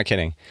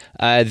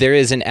 There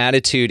is an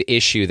attitude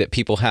issue that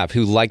people have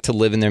who like to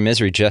live in their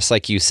misery, just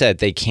like you said.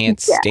 They can't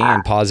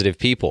stand positive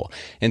people.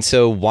 And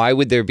so why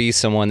would there be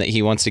someone that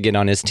he wants to get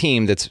on his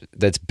team that's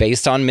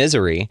based on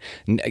misery?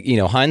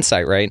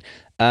 Hindsight, right?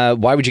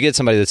 Why would you get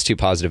somebody that's too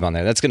positive on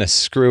there? That's going to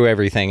screw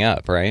everything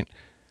up, right?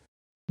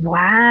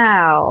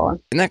 Wow.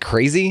 Isn't that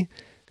crazy?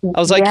 I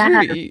was like,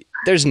 Yeah.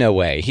 there's no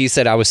way. He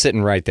said I was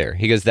sitting right there.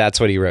 He goes, that's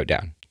what he wrote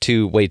down.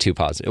 Way too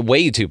positive.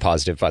 Way too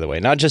positive, by the way.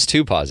 Not just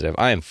too positive.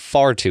 I am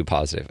far too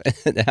positive.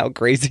 How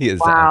crazy is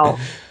Wow.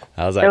 that?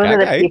 I was like, Those are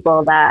the okay.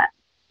 people that,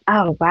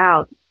 oh,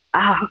 wow.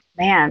 Oh,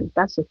 man,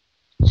 that's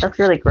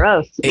really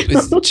gross. It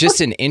was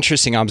just an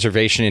interesting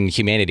observation in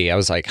humanity. I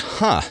was like,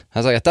 I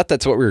thought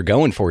that's what we were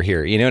going for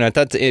here, and I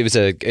thought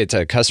it's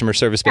a customer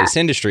service based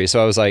industry.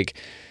 So I was like,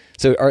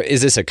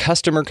 is this a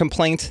customer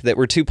complaint that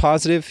we're too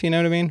positive? You know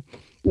what I mean?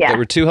 Yeah. That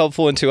we're too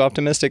helpful and too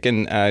optimistic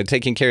and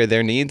taking care of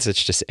their needs.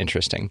 It's just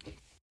interesting.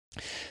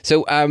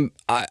 So I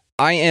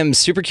am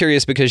super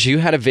curious because you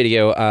had a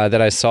video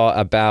that I saw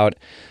about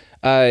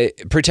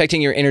protecting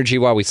your energy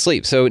while we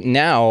sleep. So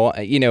now,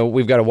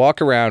 we've got to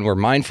walk around, we're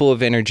mindful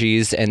of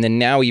energies. And then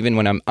now, even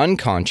when I'm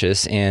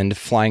unconscious and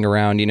flying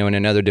around, in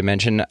another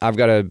dimension, I've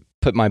got to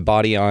put my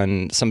body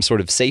on some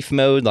sort of safe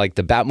mode, like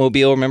the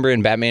Batmobile, remember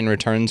in Batman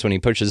Returns when he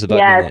pushes the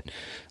button and it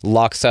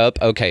locks up?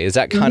 Okay. Is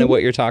that kind of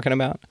what you're talking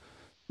about?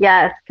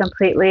 Yes,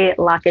 completely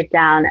lock it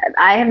down.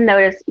 I have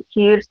noticed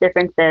huge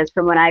differences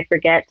from when I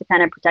forget to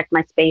kind of protect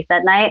my space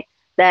at night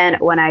than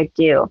when I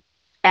do.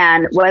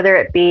 And whether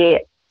it be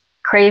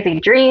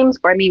crazy dreams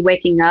or me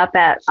waking up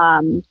at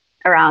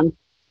around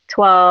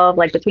 12,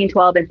 like between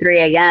 12 and 3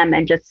 a.m.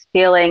 and just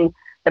feeling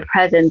the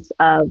presence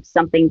of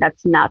something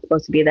that's not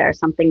supposed to be there,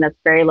 something that's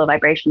very low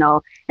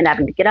vibrational, and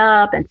having to get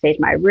up and sage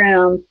my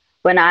room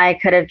when I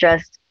could have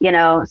just,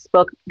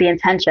 spoke the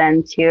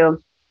intention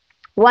to,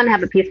 one,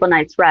 have a peaceful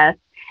night's rest.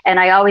 And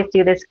I always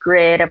do this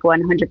grid of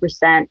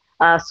 100%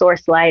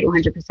 source light,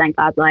 100%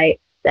 God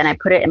light. Then I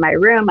put it in my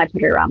room. I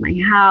put it around my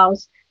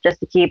house just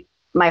to keep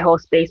my whole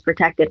space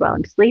protected while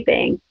I'm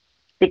sleeping.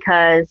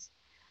 Because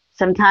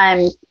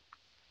sometimes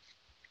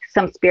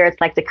some spirits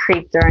like to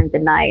creep during the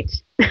night,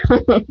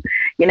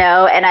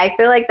 and I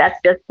feel like that's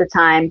just the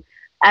time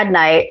at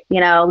night,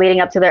 leading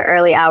up to the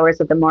early hours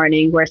of the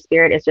morning where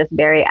spirit is just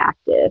very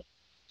active.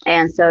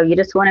 And so you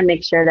just want to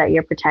make sure that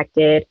you're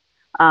protected.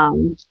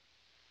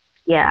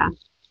 Yeah.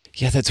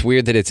 Yeah, that's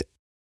weird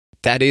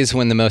that is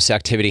when the most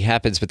activity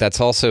happens, but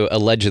that's also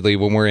allegedly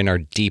when we're in our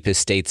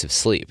deepest states of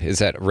sleep. Is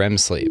that REM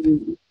sleep?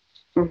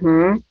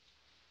 Mm-hmm.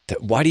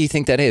 Why do you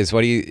think that is? Do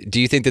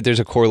you think that there's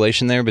a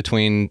correlation there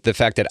between the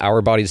fact that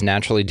our bodies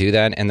naturally do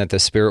that and that the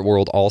spirit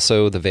world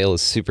also, the veil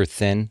is super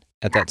thin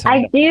at that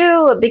time? I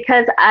do,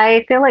 because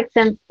I feel like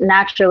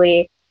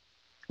naturally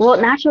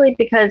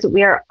because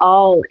we are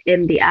all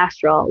in the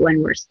astral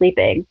when we're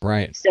sleeping.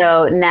 Right.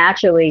 So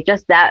naturally,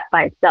 just that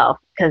by itself,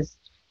 because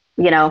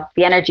the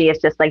energy is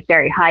just like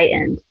very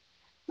heightened.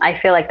 I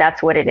feel like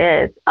that's what it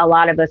is. A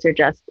lot of us are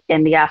just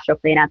in the astral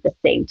plane at the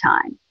same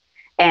time.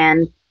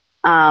 And,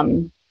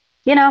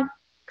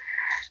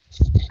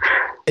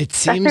 it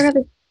seems,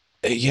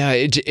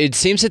 it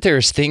seems that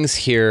there's things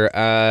here,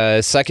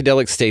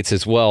 psychedelic states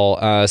as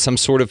well, some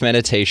sort of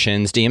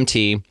meditations,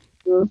 DMT,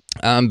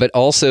 but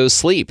also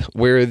sleep,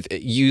 where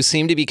you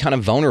seem to be kind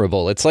of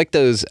vulnerable. It's like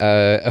those,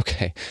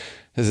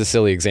 this is a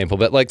silly example,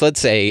 but like, let's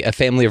say a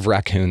family of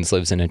raccoons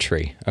lives in a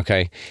tree,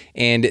 okay?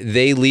 And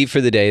they leave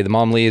for the day. The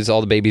mom leaves,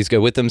 all the babies go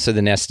with them, so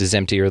the nest is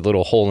empty or the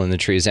little hole in the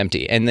tree is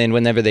empty. And then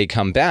whenever they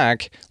come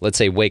back, let's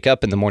say wake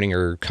up in the morning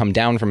or come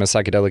down from a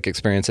psychedelic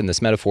experience in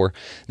this metaphor,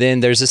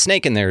 then there's a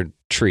snake in their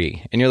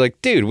tree. And you're like,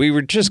 dude, we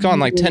were just gone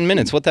like 10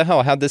 minutes. What the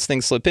hell? How'd this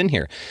thing slip in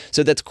here?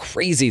 So that's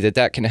crazy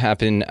that can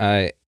happen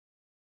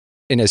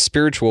in a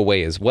spiritual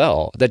way as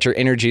well, that your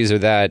energies are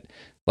that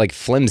like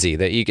flimsy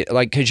that you get,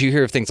 like, because you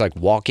hear of things like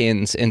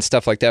walk-ins and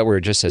stuff like that where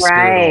just a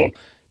spirit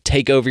will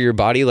take over your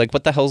body. Like,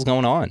 what the hell's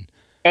going on?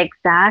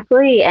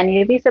 Exactly. And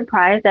you'd be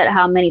surprised at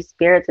how many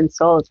spirits and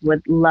souls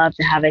would love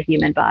to have a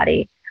human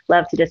body,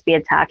 love to just be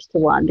attached to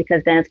one,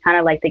 because then it's kind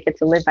of like they get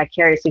to live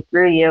vicariously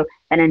through you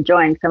and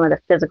enjoying some of the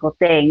physical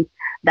things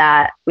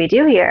that we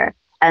do here.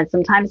 And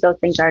sometimes those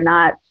things are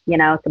not,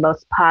 not the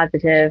most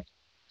positive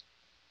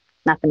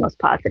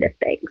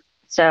things.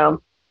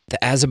 So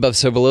the as above,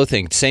 so below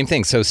thing, same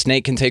thing. So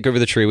snake can take over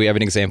the tree. We have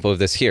an example of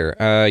this here.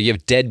 You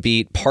have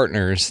deadbeat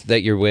partners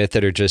that you're with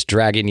that are just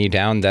dragging you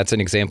down. That's an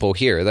example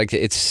here. Like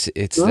it's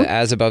the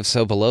as above,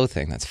 so below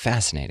thing. That's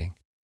fascinating.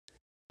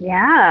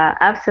 Yeah,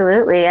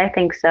 absolutely. I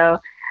think so.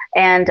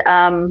 And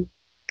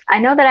I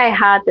know that I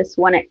had this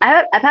one.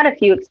 I've had a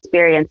few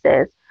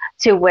experiences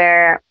to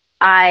where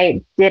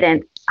I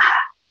didn't.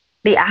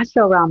 The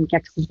astral realm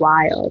gets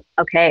wild.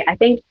 Okay, I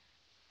think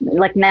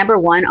like number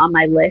one on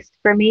my list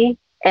for me.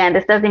 And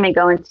this doesn't even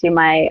go into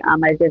my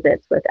my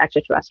visits with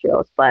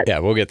extraterrestrials, but yeah,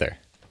 we'll get there.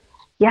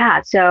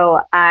 Yeah,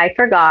 so I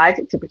forgot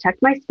to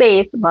protect my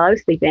space while I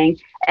was sleeping,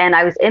 and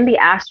I was in the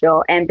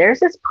astral, and there's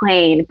this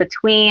plane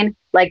between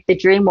like the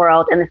dream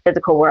world and the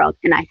physical world,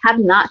 and I have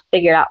not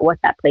figured out what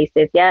that place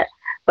is yet,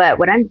 but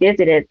when I'm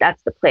visited,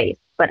 that's the place.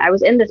 But I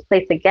was in this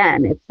place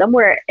again. It's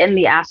somewhere in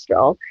the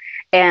astral,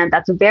 and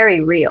that's very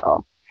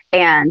real.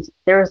 And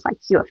there was like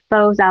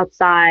UFOs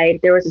outside.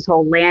 There was this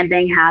whole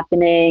landing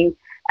happening.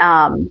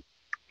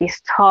 These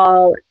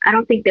tall, I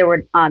don't think they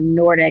were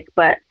Nordic,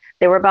 but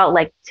they were about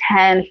like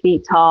 10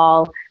 feet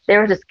tall. There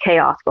was just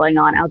chaos going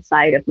on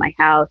outside of my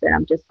house. And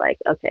I'm just like,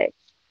 okay.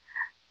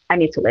 I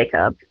need to wake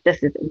up.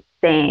 This is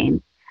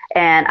insane.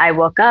 And I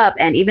woke up,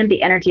 and even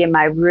the energy in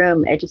my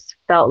room, it just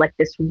felt like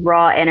this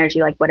raw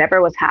energy, like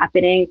whatever was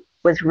happening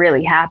was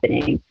really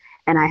happening.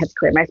 And I had to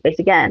clear my space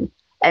again.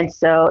 And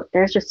so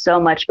there's just so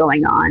much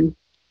going on.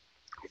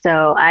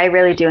 So I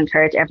really do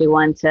encourage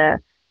everyone to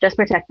just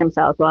protect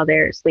themselves while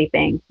they're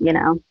sleeping, you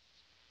know.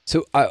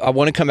 So I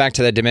want to come back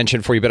to that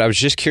dimension for you, but I was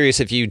just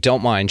curious if you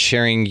don't mind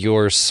sharing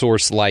your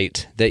source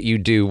light that you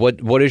do.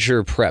 What is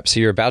your prep? So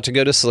you're about to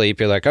go to sleep.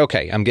 You're like,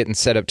 okay, I'm getting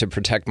set up to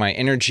protect my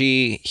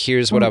energy.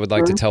 Here's what I would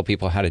like to tell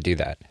people how to do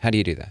that. How do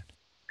you do that?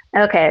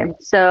 Okay,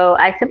 so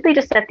I simply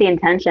just set the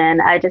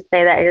intention. I just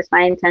say that it is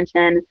my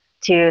intention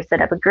to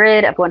set up a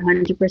grid of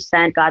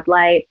 100% God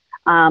light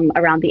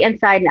around the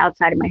inside and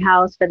outside of my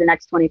house for the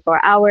next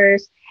 24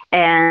 hours.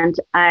 And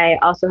I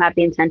also have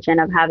the intention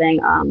of having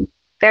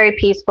very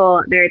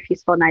peaceful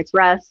night's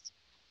rest,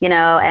 you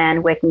know,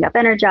 and waking up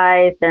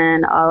energized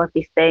and all of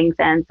these things.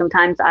 And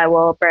sometimes I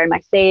will burn my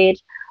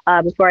sage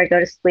before I go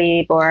to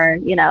sleep, or,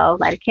 you know,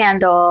 light a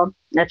candle.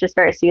 That's just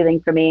very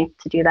soothing for me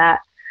to do that.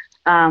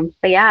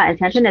 But yeah,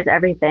 intention is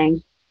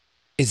everything.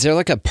 Is there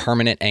like a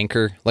permanent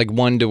anchor, like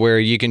one to where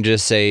you can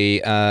just say,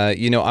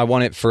 you know, I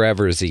want it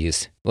forever,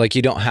 Aziz? Like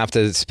you don't have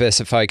to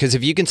specify, because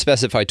if you can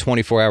specify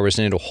 24 hours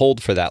and it'll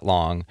hold for that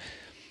long,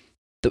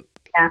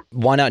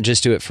 why not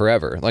just do it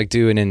forever? Like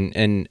do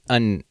an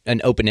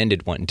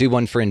open-ended one. Do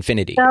one for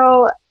infinity.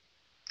 So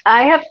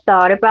I have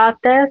thought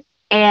about this,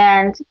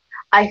 and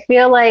I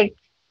feel like,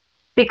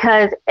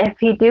 because if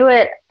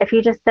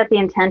you just set the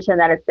intention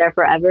that it's there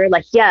forever,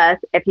 like, yes,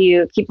 if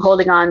you keep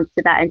holding on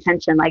to that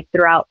intention, like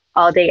throughout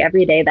all day,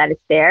 every day that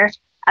it's there,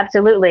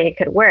 absolutely it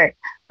could work.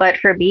 But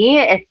for me,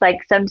 it's like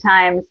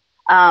sometimes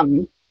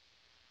I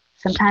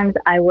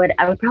would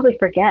probably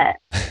forget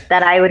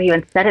that I would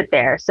even set it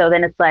there. So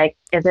then it's like,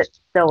 is it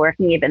still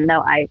working even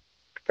though I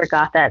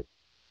forgot that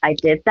I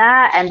did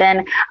that? And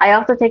then I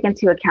also take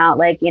into account,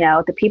 like, you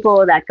know, the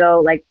people that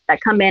go, like, that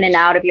come in and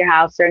out of your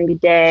house during the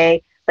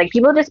day, like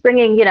people just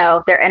bringing, you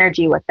know, their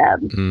energy with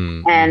them.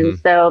 Mm-hmm. And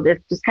so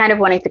it's just kind of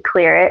wanting to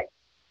clear it,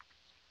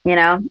 you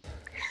know?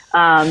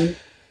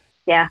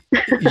 Yeah.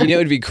 You know,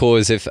 it'd be cool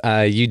is if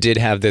you did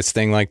have this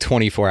thing like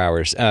 24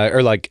 hours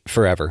or like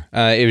forever.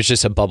 It was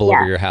just a bubble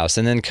over your house.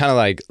 And then kind of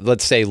like,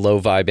 let's say low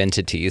vibe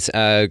entities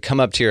come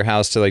up to your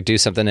house to like do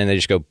something, and they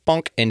just go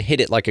bonk and hit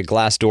it like a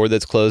glass door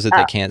that's closed that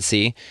they can't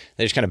see.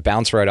 They just kind of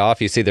bounce right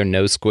off. You see their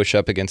nose squish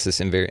up against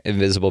this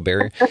invisible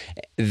barrier.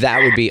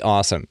 That would be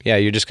awesome. Yeah,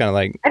 you're just kind of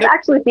like... I've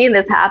actually seen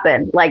this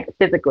happen, like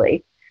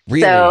physically.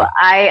 Really? So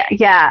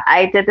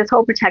I did this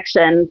whole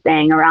protection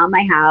thing around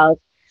my house.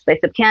 Lit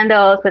up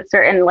candles with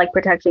certain like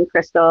protection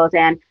crystals,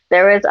 and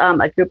there was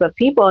a group of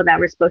people that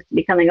were supposed to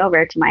be coming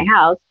over to my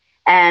house,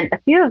 and a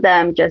few of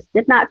them just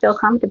did not feel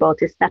comfortable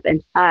to step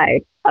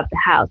inside of the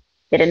house.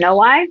 They didn't know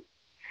why.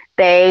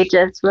 They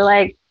just were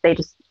like, they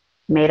just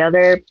made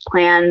other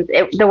plans.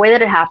 The way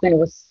that it happened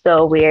was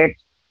so weird,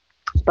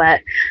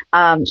 but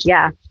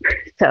yeah,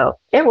 so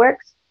it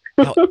works.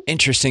 How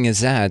interesting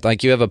is that?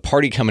 Like you have a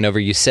party coming over,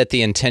 you set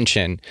the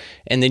intention,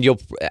 and then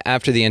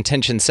after the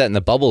intention set and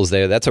the bubble's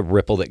there, that's a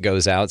ripple that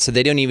goes out. So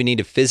they don't even need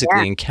to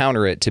physically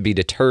encounter it to be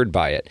deterred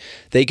by it.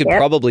 They could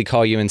probably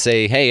call you and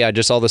say, hey, I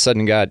just all of a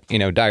sudden got, you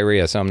know,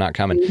 diarrhea, so I'm not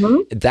coming.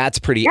 Mm-hmm. That's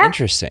pretty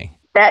interesting.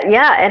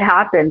 It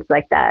happens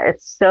like that.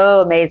 It's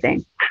so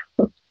amazing.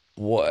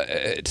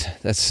 What?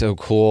 That's so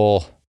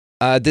cool.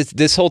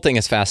 This whole thing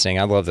is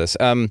fascinating. I love this.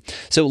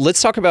 So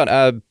let's talk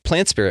about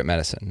plant spirit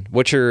medicine.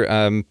 What's your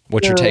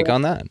take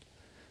on that?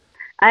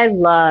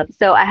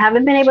 So I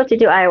haven't been able to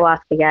do ayahuasca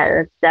yet.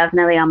 It's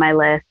definitely on my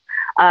list.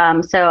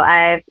 So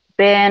I've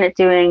been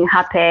doing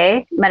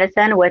hape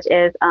medicine, which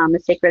is a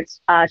sacred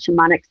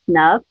shamanic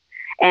snuff,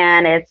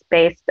 and it's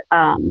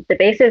the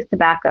base is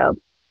tobacco,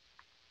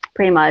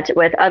 pretty much,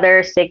 with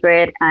other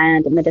sacred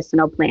and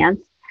medicinal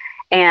plants,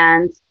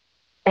 and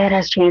it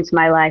has changed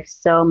my life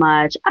so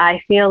much.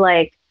 I feel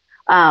like,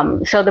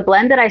 so the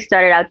blend that I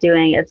started out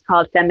doing is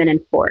called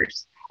Feminine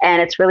Force.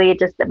 And it's really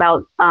just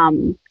about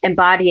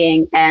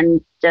embodying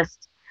and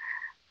just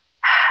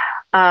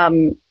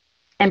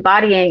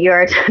embodying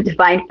your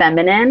divine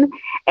feminine,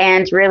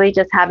 and really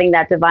just having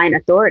that divine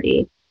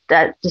authority,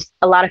 that just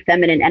a lot of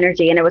feminine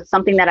energy. And it was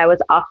something that I was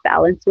off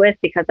balance with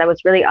because I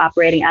was really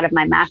operating out of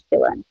my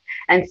masculine.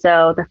 And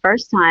so the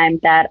first time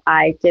that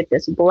I did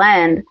this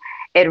blend,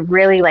 it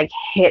really like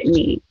hit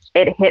me.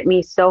 It hit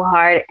me so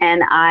hard,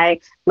 and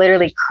I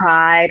literally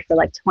cried for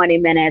like 20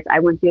 minutes. I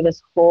went through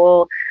this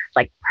whole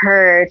like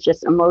purge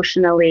just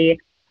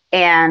emotionally.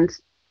 And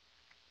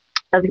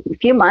a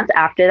few months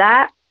after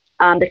that,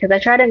 because I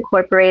try to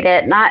incorporate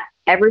it, not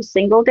every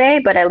single day,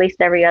 but at least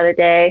every other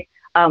day,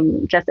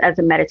 just as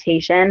a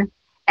meditation,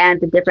 and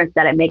the difference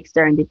that it makes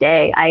during the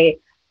day. I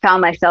found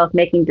myself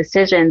making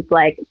decisions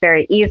like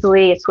very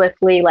easily,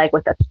 swiftly, like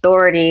with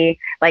authority.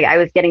 Like I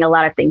was getting a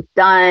lot of things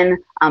done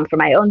for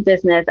my own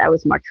business. I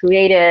was more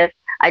creative.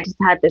 I just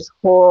had this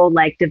whole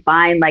like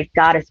divine, like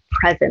goddess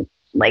presence.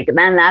 Like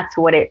then that's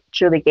what it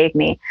truly gave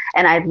me.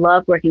 And I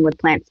love working with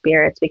plant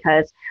spirits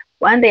because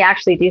one, they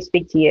actually do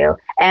speak to you.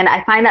 And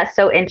I find that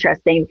so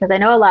interesting because I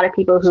know a lot of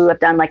people who have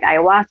done like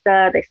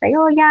ayahuasca, they say,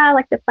 oh yeah,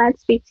 like the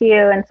plants speak to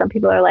you. And some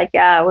people are like,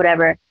 yeah,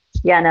 whatever.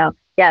 Yeah, no,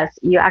 yes,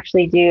 you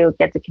actually do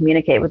get to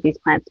communicate with these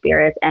plant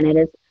spirits, and it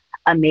is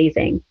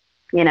amazing,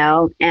 you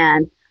know.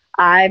 And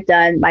I've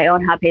done my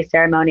own hape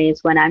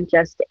ceremonies when I'm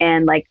just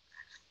in like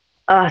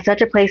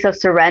such a place of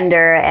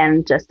surrender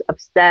and just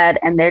upset,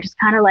 and they're just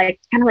kind of like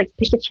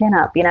pick your chin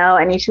up, you know,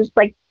 and you just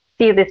like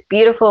see this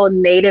beautiful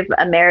Native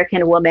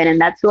American woman, and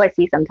that's who I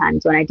see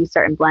sometimes when I do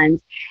certain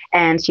blends,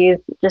 and she's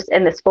just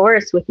in this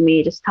forest with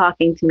me, just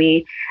talking to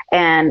me,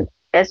 and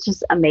it's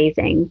just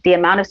amazing the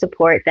amount of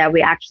support that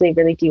we actually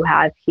really do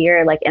have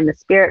here, like in the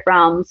spirit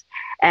realms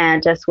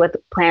and just with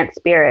plant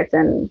spirits,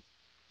 and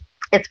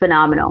it's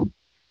phenomenal.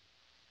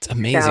 It's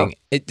amazing.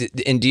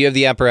 And do you have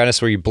the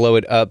apparatus where you blow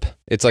it up?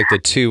 It's like the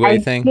two-way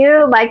thing? I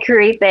do. My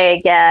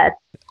Caripe, yes.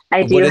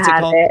 I do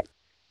have it.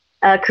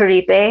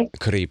 Caripe.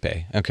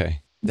 Caripe. Okay.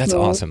 That's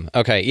awesome.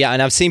 Okay. Yeah.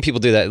 And I've seen people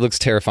do that. It looks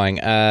terrifying,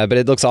 but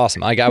it looks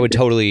awesome. Like I would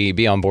totally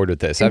be on board with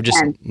this. I've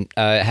just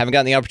haven't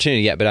gotten the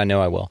opportunity yet, but I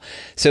know I will.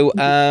 So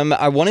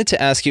I wanted to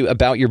ask you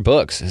about your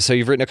books. So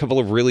you've written a couple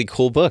of really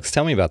cool books.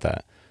 Tell me about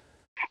that.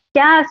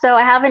 Yeah, so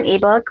I have an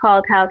ebook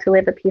called How to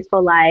Live a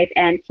Peaceful Life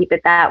and Keep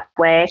It That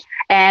Way.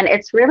 And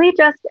it's really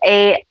just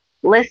a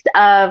list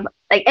of,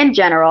 like, in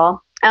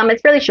general,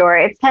 it's really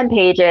short. It's 10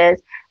 pages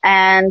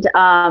and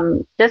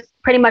just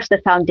pretty much the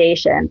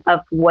foundation of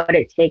what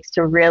it takes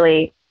to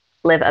really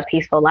live a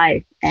peaceful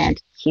life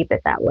and keep it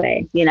that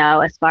way, you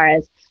know, as far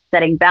as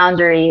setting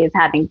boundaries,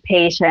 having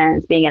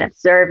patience, being an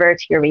observer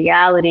to your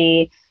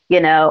reality, you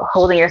know,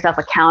 holding yourself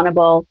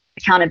accountable.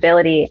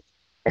 Accountability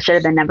should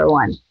have been number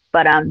one.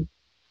 But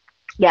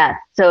yeah,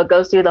 so it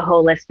goes through the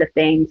whole list of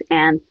things,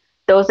 and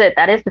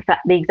that is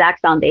the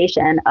exact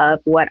foundation of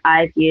what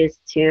I've used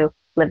to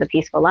live a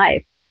peaceful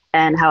life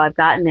and how I've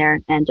gotten there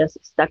and just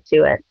stuck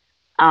to it.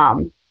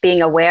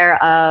 Being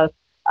aware of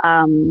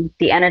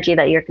the energy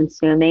that you're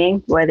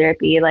consuming, whether it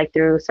be like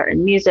through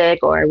certain music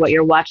or what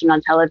you're watching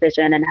on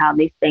television, and how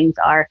these things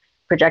are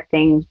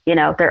projecting, you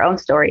know, their own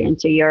story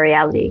into your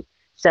reality.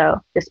 So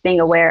just being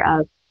aware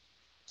of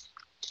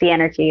the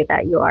energy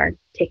that you are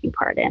taking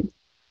part in.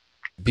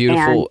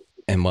 Beautiful.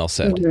 And well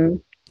said. Mm-hmm.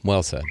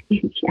 Well said.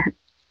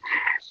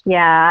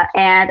 Yeah.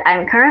 And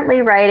I'm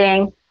currently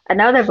writing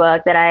another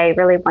book that I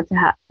really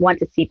want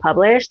to see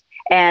published.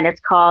 And it's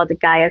called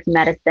Gaia's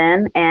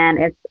Medicine. And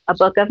it's a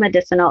book of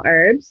medicinal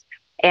herbs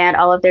and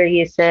all of their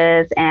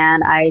uses.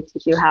 And I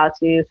teach you how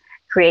to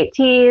create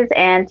teas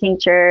and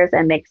tinctures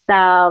and make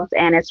salves.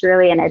 And it's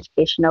really an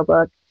educational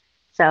book.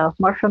 So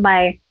more for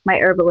my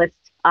herbalist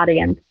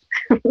audience.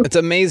 It's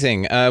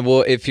amazing.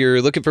 Well, if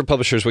you're looking for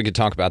publishers, we could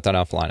talk about that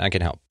offline. I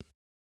can help.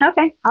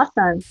 Okay,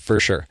 awesome. For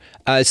sure.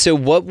 So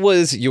what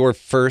was your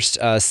first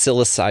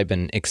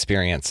psilocybin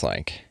experience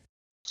like?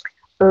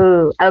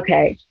 Ooh,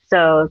 okay.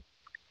 So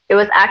it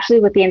was actually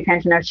with the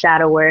intention of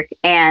shadow work.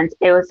 And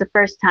it was the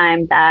first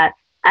time that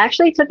I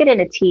actually took it in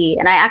a tea.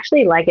 And I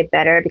actually like it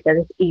better because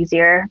it's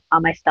easier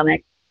on my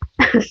stomach.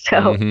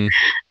 So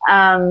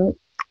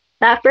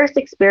that first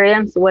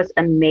experience was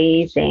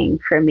amazing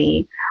for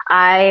me.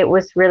 I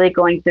was really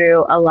going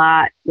through a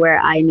lot where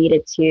I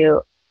needed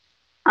to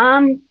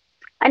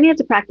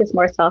practice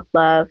more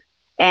self-love,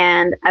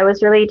 and I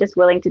was really just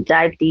willing to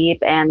dive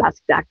deep, and that's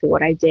exactly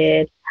what I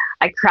did.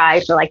 I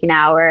cried for like an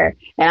hour,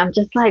 and I'm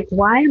just like,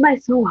 why am I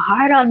so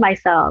hard on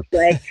myself?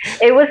 Like,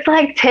 it was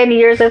like 10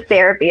 years of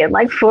therapy in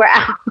like 4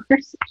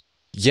 hours.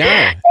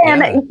 Yeah.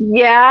 And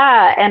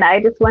and I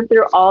just went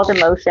through all the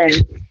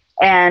motions,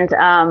 and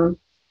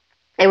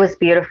it was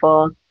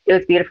beautiful. It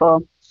was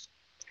beautiful.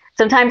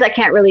 Sometimes I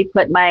can't really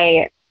put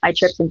my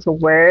trips into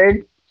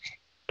words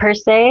per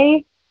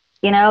se,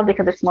 you know,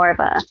 because it's more of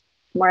a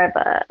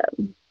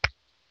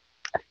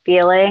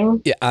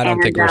feeling. Yeah, I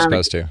don't think we're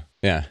supposed to.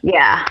 Yeah.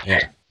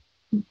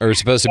 Or we're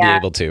supposed to be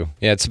able to.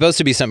 Yeah, it's supposed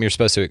to be something you're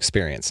supposed to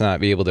experience, not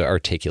be able to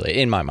articulate,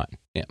 in my mind.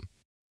 Yeah.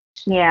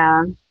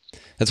 Yeah.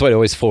 That's why it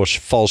always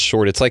falls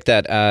short. It's like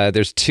that.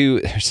 There's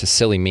a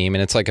silly meme,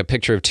 and it's like a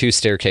picture of two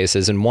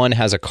staircases, and one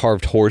has a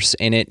carved horse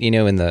in it, you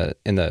know, in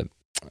the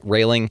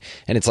railing,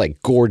 and it's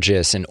like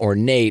gorgeous and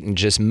ornate and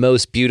just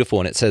most beautiful,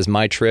 and it says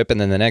My Trip,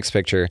 and then the next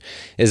picture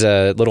is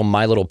a little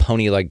My Little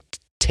Pony like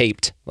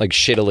taped like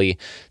shittily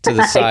to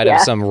the side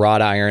of some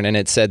wrought iron, and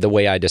it said The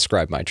Way I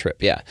Describe My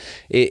Trip. Yeah,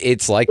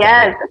 it's like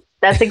that.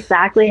 That's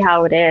exactly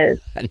how it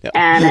is.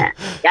 And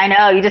I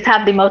know you just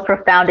have the most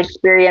profound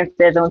experiences,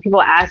 and when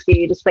people ask you,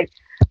 you just like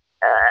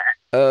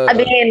I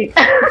mean,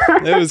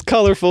 it was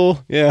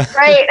colorful. Yeah.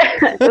 Right.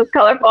 It was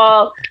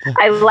colorful.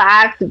 I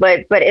laughed,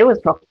 but it was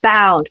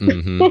profound.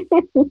 Mm-hmm.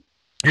 You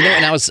know,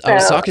 and I was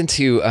talking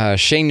to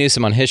Shane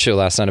Newsom on his show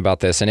last night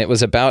about this, and it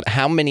was about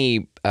how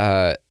many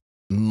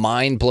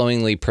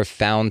mind-blowingly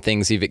profound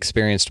things you've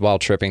experienced while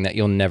tripping that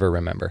you'll never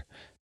remember.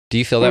 Do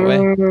you feel that way?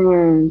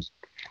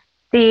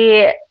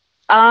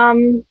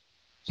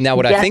 Now,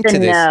 what Yes I think to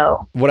and this,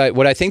 no.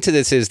 what I think to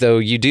this is, though,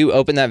 you do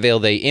open that veil,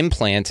 they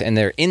implant, and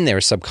they're in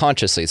there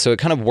subconsciously. So it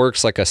kind of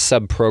works like a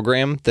sub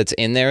program that's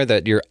in there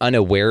that you're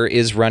unaware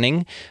is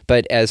running.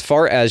 But as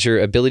far as your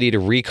ability to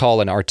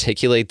recall and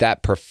articulate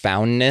that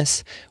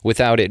profoundness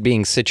without it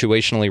being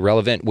situationally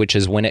relevant, which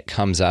is when it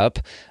comes up,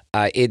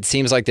 it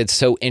seems like that's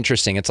so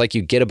interesting. It's like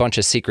you get a bunch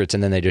of secrets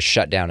and then they just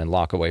shut down and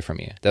lock away from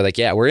you. They're like,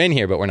 yeah, we're in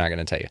here, but we're not going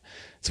to tell you.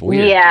 It's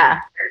weird.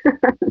 Yeah.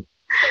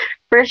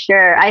 For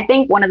sure. I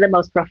think one of the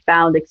most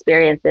profound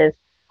experiences,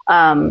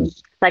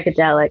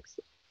 psychedelics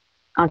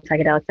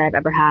I've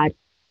ever had.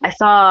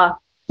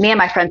 Me and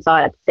my friend saw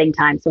it at the same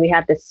time. So we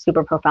had this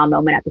super profound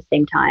moment at the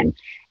same time.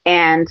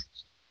 And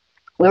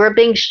we were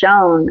being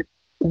shown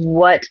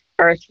what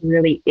Earth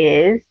really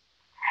is.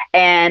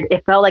 And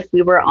it felt like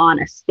we were on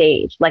a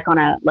stage, like on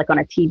a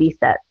TV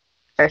set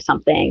or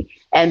something.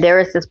 And there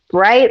was this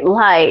bright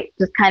light,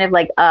 just kind of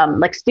like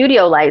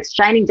studio lights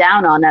shining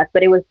down on us,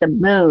 but it was the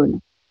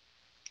moon.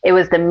 It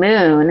was the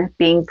moon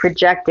being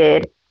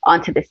projected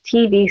onto this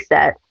TV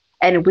set,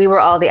 and we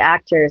were all the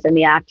actors and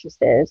the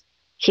actresses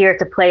here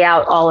to play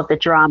out all of the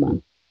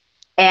drama.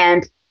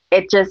 And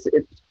it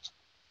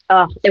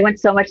went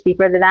so much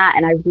deeper than that,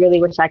 and I really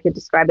wish I could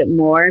describe it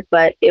more,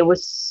 but it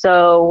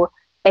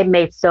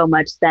made so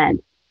much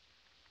sense.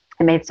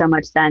 It made so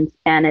much sense,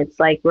 and it's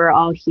like we're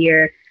all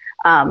here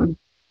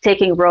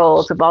taking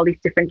roles of all these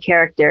different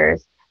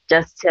characters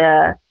just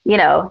to,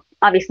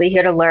 obviously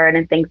here to learn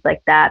and things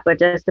like that, but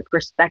just the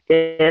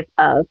perspective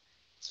of,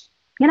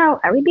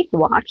 are we being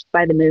watched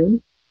by the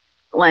moon?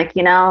 Like,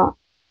 there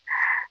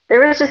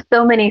was just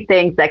so many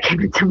things that came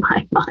into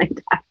my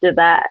mind after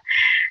that.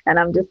 And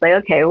I'm just like,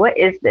 okay, what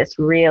is this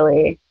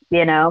really,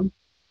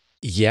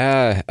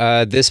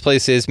 Yeah, this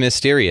place is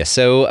mysterious.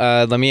 So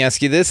let me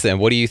ask you this then.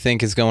 What do you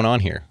think is going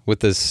on here with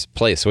this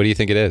place? What do you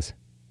think it is?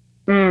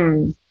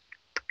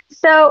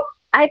 So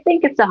I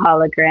think it's a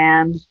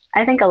hologram.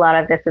 I think a lot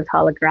of this is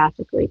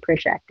holographically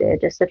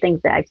projected, just the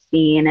things that I've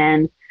seen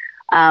and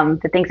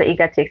the things that you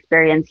get to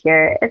experience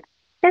here.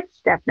 It's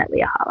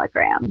definitely a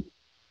hologram.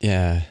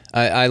 Yeah,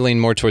 I lean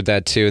more toward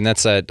that too. And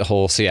that's that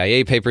whole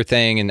CIA paper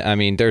thing. And I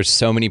mean, there's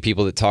so many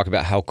people that talk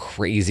about how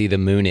crazy the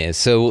moon is.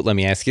 So let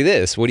me ask you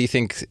this. What do you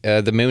think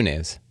the moon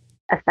is?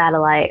 A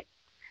satellite,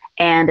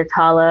 and it's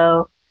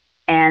hollow,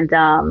 and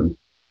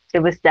it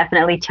was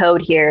definitely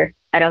towed here.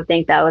 I don't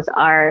think that was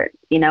our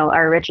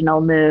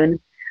original moon.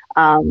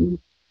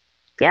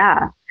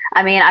 Yeah.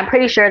 I mean, I'm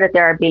pretty sure that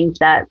there are beings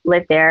that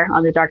live there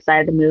on the dark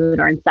side of the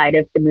moon or inside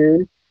of the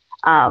moon.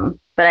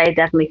 But I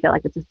definitely feel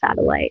like it's a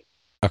satellite.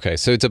 Okay.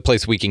 So it's a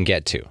place we can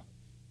get to.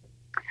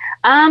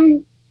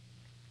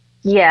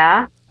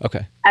 Yeah.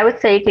 Okay. I would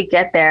say you could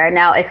get there.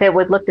 Now, if it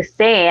would look the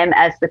same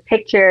as the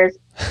pictures,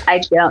 I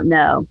don't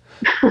know.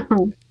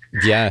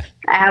 Yeah.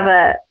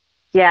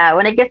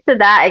 When it gets to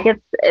that,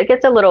 it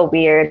gets a little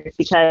weird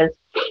because,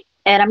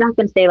 and I'm not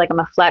going to say like I'm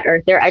a flat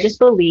earther. I just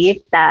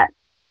believe that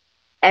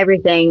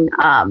everything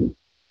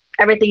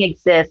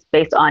exists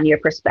based on your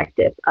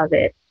perspective of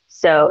it.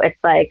 So it's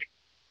like,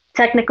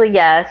 technically,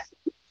 yes,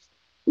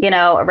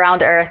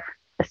 around Earth,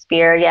 a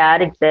sphere, yeah,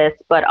 it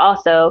exists. But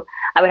also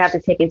I would have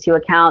to take into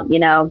account,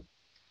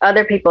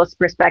 other people's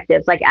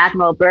perspectives, like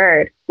Admiral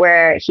Byrd,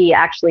 where he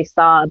actually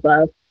saw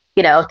above,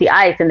 the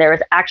ice, and there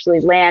was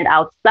actually land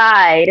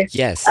outside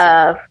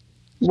of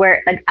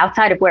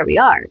where we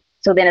are.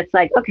 So then it's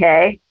like,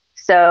 okay,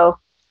 so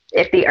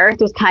if the Earth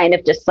was kind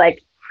of just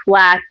like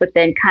flat, but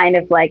then kind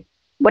of like,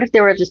 what if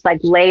there were just like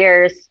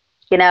layers,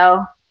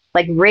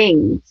 like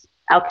rings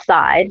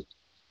outside,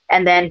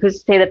 and then who's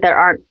to say that there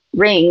aren't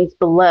rings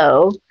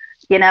below,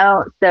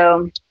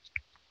 so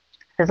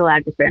there's a lot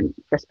of different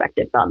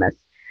perspectives on this.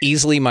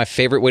 Easily my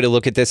favorite way to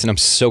look at this, and I'm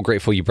so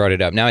grateful you brought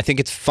it up. Now, I think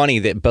it's funny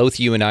that both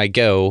you and I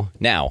go,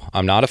 now,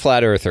 I'm not a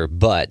flat earther,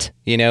 but,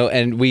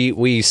 and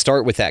we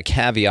start with that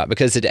caveat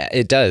because it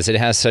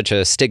has such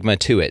a stigma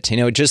to it.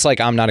 Just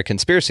like I'm not a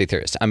conspiracy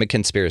theorist, I'm a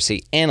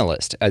conspiracy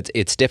analyst.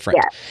 It's different.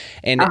 Yes.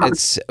 And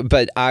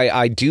but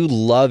I do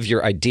love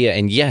your idea.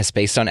 And yes,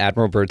 based on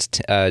Admiral Byrd's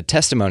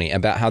testimony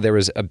about how there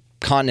was a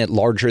continent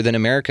larger than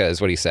America,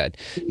 is what he said,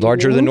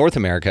 larger than North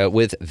America,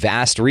 with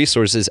vast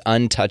resources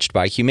untouched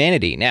by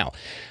humanity. Now,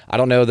 I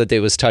don't know that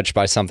it was touched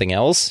by something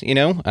else,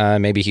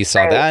 maybe he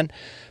saw that,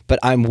 but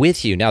I'm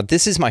with you. Now,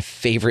 this is my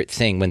favorite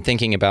thing when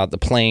thinking about the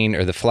plane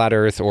or the flat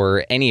earth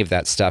or any of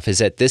that stuff, is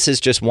that this is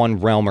just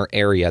one realm or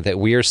area that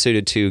we are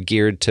suited to,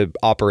 geared to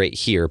operate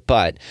here.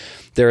 But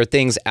there are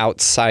things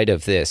outside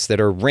of this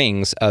that are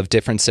rings of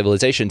different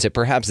civilizations, that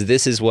perhaps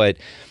this is what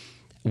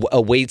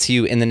awaits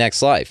you in the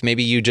next life.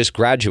 Maybe you just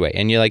graduate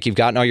and you've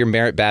gotten all your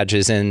merit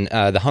badges in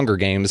the Hunger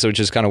Games, which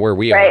is kind of where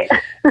we are.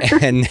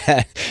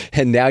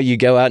 and now you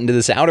go out into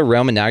this outer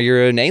realm, and now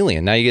you're an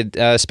alien. Now you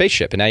get a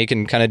spaceship, and now you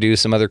can kind of do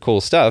some other cool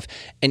stuff,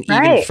 and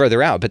even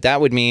further out. But that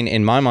would mean,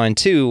 in my mind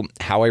too,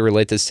 how I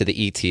relate this to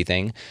the ET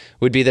thing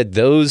would be that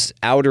those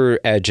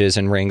outer edges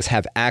and rings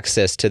have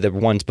access to the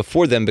ones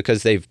before them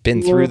because they've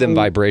been through them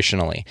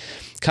vibrationally.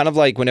 Kind of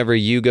like whenever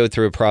you go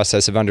through a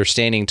process of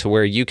understanding to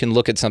where you can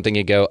look at something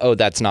and go, oh,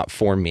 that's not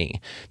for me,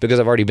 because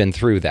I've already been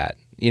through that.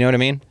 You know what I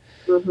mean?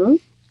 Mm-hmm.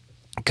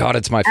 God,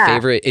 it's my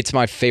favorite. It's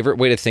my favorite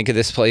way to think of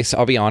this place.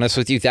 I'll be honest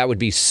with you. That would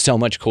be so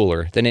much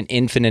cooler than an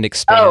infinite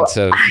expanse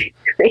of. I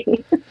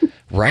agree.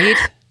 Right?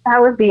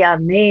 That would be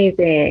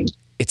amazing.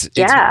 It's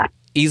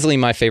easily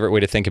my favorite way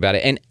to think about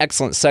it. And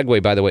excellent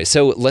segue, by the way.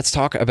 So let's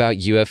talk about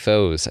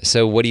UFOs.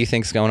 So what do you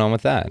think's going on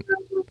with that?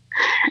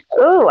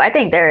 Ooh, I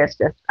think there is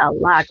just a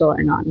lot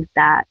going on with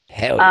that.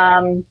 Hell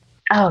yeah.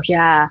 Oh,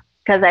 yeah.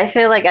 Because I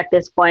feel like at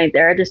this point,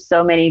 there are just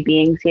so many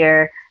beings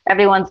here.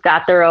 Everyone's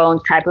got their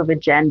own type of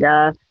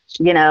agenda,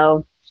 you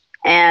know,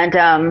 and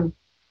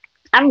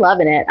I'm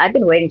loving it. I've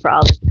been waiting for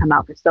all this to come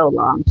out for so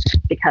long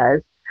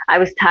because I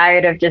was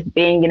tired of just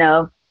being, you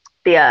know,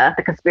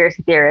 the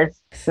conspiracy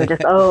theorists who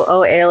just,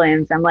 oh,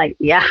 aliens. I'm like,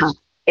 yeah,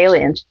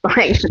 aliens,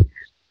 like,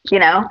 you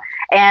know,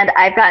 and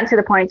I've gotten to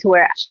the point to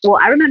where, well,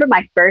 I remember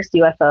my first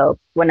UFO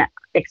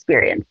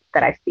experience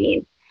that I've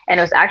seen, and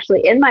it was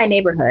actually in my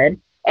neighborhood.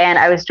 And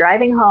I was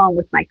driving home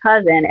with my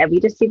cousin, and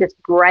we just see this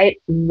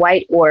bright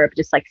white orb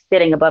just like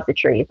sitting above the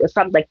trees. It was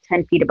probably like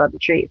 10 feet above the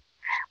trees.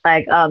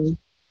 Like, and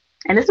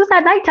this was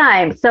at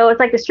nighttime. So it's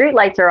like the street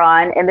lights are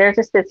on, and there's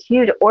just this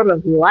huge orb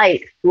of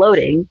light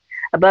floating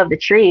above the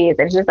trees.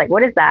 And he was like,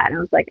 what is that? And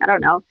I was like, I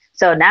don't know.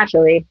 So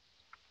naturally,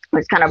 I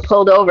was kind of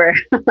pulled over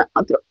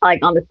like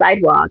on the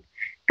sidewalk,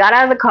 got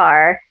out of the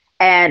car,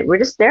 and we're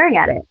just staring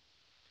at it.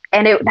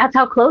 And that's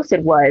how close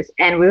it was.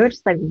 And we were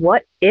just like,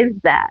 what is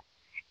that?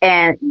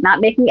 And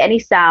not making any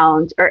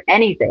sound or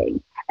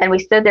anything. And we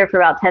stood there for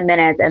about 10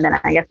 minutes. And then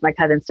I guess my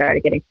cousin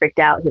started getting freaked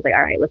out. He's like,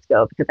 all right, let's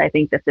go, because I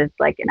think this is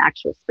like an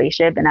actual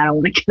spaceship and I don't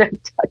want to get in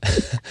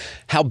touch.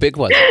 How big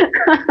was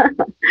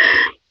it?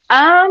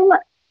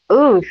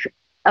 Oof.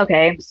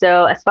 Okay.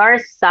 So as far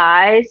as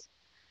size,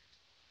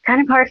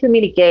 kind of hard for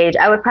me to gauge.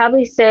 I would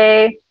probably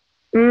say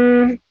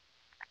I'll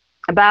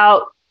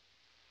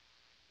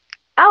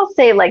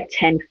say like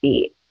 10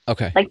 feet.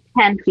 Okay. Like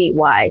 10 feet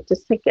wide,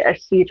 just like a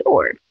huge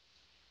orb.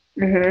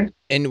 Mm-hmm.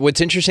 And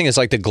what's interesting is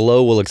like the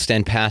glow will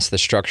extend past the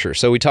structure.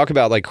 So we talk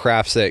about like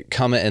crafts that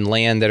come and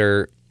land that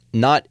are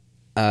not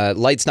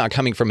light's not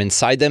coming from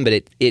inside them, but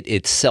it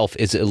itself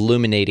is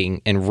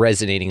illuminating and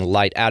resonating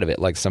light out of it,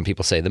 like some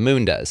people say the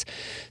moon does.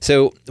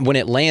 So when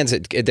it lands,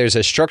 there's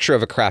a structure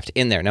of a craft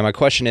in there. Now my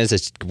question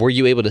is were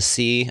you able to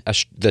see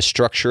the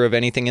structure of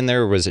anything in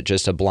there, or was it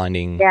just a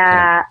blinding?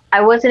 Yeah,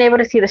 I wasn't able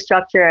to see the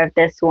structure of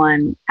this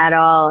one at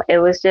all. It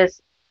was just,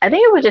 I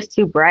think it was just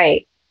too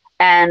bright.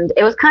 And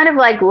it was kind of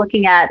like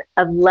looking at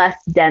a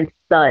less dense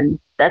sun.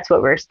 That's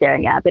what we're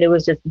staring at. But it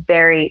was just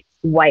very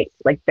white,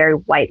 like very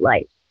white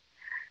light.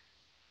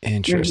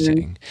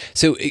 Interesting.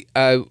 So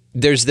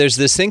there's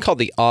this thing called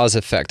the Oz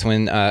effect.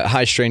 When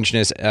high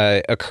strangeness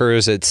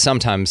occurs, it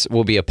sometimes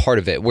will be a part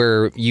of it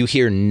where you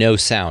hear no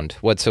sound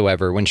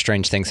whatsoever when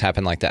strange things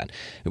happen like that.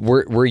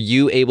 Were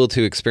you able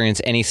to experience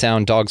any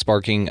sound, dogs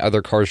barking,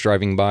 other cars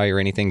driving by, or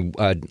anything,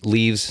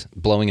 leaves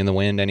blowing in the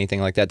wind,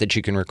 anything like that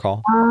you can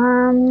recall?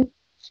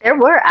 There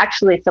were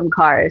actually some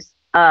cars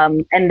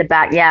in the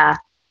back. Yeah.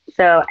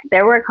 So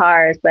there were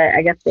cars, but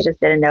I guess they just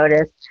didn't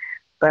notice.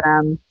 But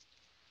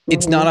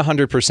it's not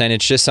 100%.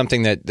 It's just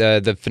something that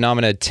the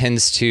phenomena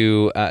tends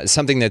to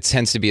something that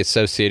tends to be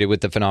associated with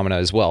the phenomena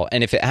as well.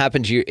 And if it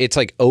happens, it's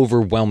like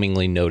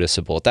overwhelmingly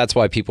noticeable. That's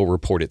why people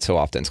report it so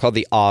often. It's called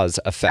the Oz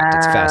effect.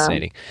 It's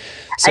fascinating.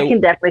 So, I can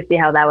definitely see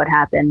how that would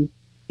happen.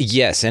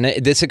 Yes, and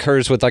this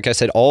occurs with, like I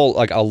said, a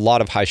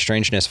lot of high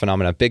strangeness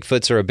phenomena.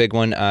 Bigfoots are a big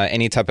one.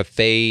 Any type of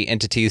fae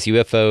entities,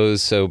 UFOs,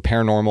 so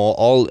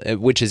paranormal,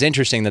 which is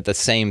interesting that the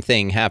same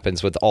thing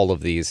happens with all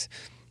of these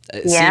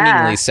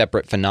seemingly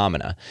separate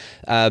phenomena.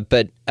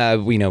 But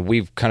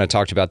we've kind of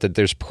talked about that.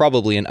 There's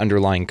probably an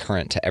underlying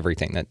current to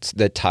everything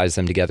that ties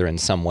them together in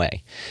some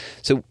way.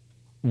 So,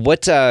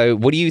 what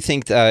do you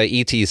think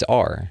ETs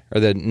are,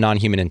 or the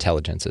non-human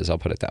intelligences? I'll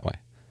put it that way.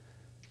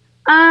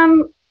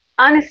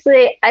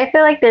 Honestly, I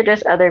feel like they're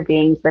just other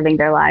beings living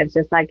their lives,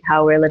 just like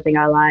how we're living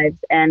our lives.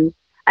 And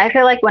I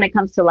feel like when it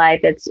comes to life,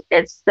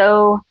 it's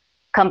so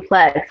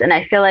complex. And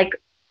I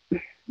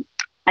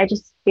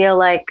just feel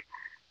like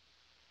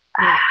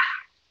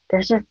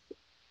there's just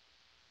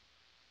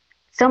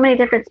so many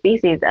different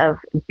species of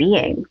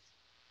beings,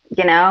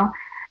 you know?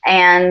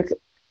 And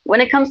when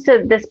it comes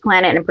to this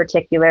planet in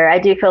particular, I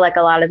do feel like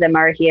a lot of them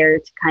are here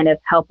to kind of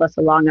help us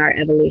along our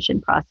evolution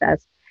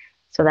process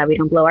so that we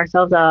don't blow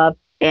ourselves up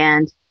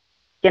and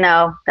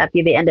that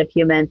be the end of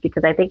humans,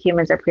 because I think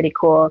humans are pretty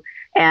cool.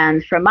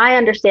 And from my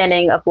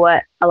understanding of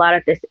what a lot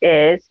of this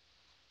is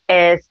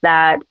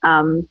that,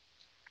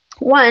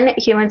 one,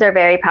 humans are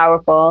very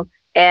powerful,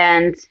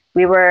 and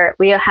we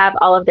have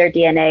all of their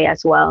DNA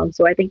as well.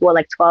 So I think we're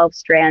like 12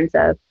 strands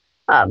of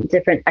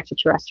different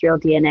extraterrestrial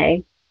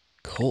DNA.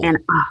 Cool. And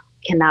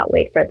cannot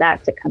wait for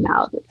that to come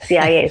out. The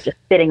CIA is just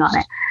sitting on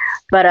it.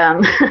 But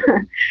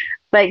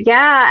But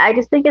yeah, I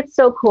just think it's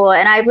so cool.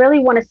 And I really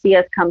want to see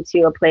us come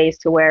to a place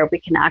to where we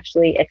can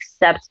actually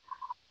accept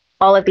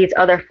all of these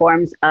other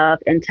forms of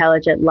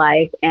intelligent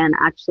life and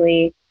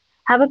actually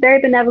have a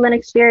very benevolent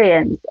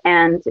experience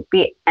and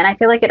I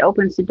feel like it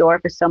opens the door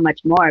for so much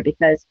more,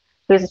 because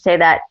who's to say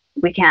that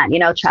we can't,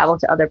 travel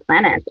to other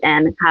planets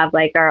and have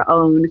like our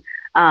own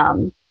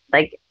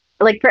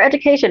like for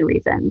education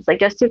reasons, like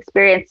just to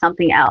experience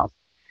something else,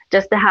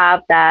 just to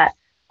have that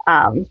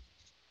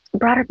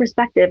broader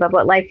perspective of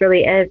what life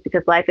really is,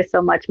 because life is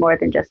so much more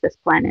than just this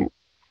planet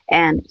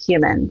and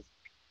humans,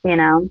 you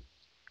know?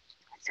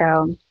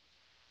 So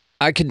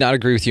I could not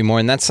agree with you more.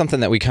 And that's something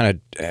that we kind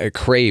of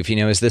crave, you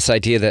know, is this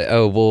idea that,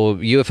 oh, well,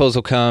 UFOs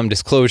will come,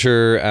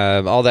 disclosure,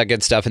 all that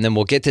good stuff. And then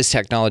we'll get this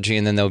technology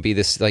and then there'll be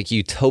this like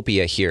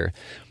utopia here.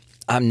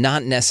 I'm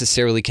not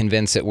necessarily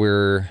convinced that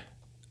we're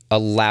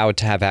allowed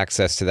to have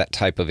access to that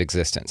type of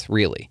existence,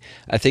 really.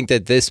 I think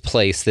that this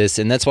place,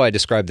 and that's why I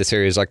describe this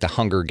area as like the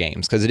Hunger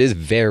Games, because it is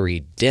very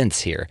dense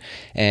here.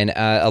 And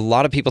a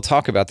lot of people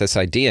talk about this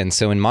idea. And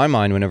so in my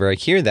mind, whenever I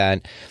hear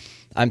that,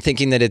 I'm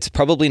thinking that it's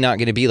probably not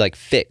going to be like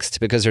fixed,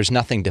 because there's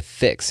nothing to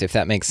fix, if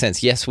that makes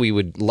sense. Yes, we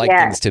would like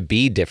things to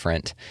be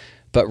different,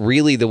 but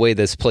really the way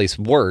this place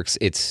works,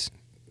 it's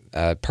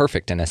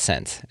perfect in a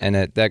sense. And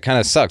that kind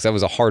of sucks. That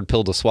was a hard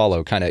pill to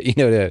swallow, kind of, you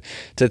know,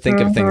 to think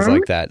of things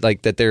like that.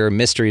 Like that there are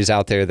mysteries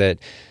out there that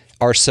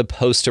are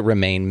supposed to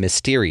remain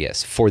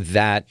mysterious for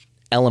that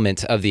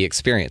element of the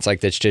experience.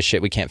 Like that's just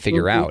shit we can't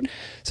figure out.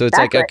 So it's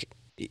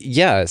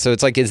so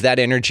it's like, is that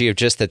energy of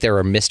just that there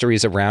are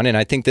mysteries around? And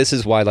I think this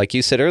is why, like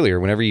you said earlier,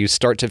 whenever you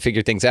start to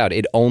figure things out,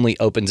 it only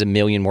opens a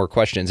million more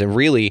questions. And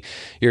really,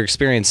 your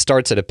experience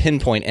starts at a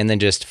pinpoint and then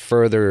just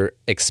further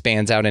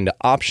expands out into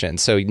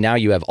options. So now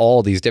you have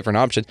all these different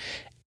options,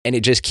 and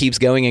it just keeps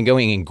going and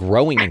going and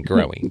growing and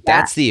growing.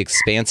 That's the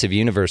expansive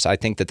universe I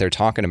think that they're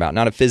talking about.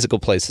 Not a physical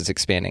place that's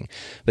expanding,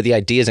 but the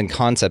ideas and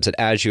concepts that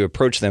as you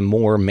approach them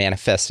more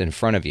manifest in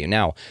front of you.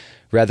 Now,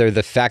 rather,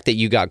 the fact that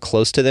you got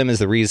close to them is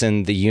the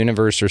reason the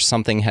universe or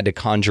something had to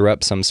conjure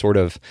up some sort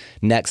of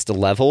next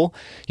level.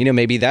 You know,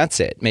 maybe that's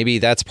it. Maybe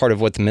that's part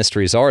of what the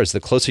mysteries are, is the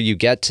closer you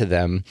get to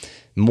them,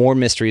 more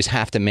mysteries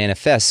have to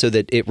manifest so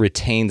that it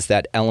retains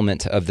that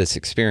element of this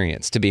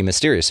experience to be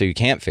mysterious, so you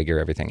can't figure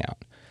everything out.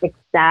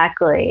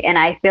 Exactly. And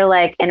I feel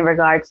like in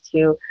regards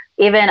to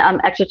even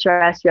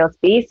extraterrestrial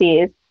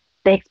species,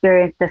 they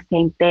experience the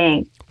same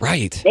thing.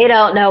 Right. They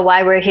don't know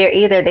why we're here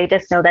either. They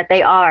just know that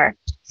they are.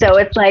 So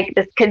it's like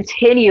this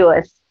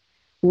continuous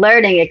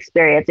learning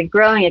experience, a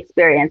growing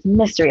experience,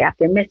 mystery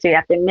after mystery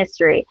after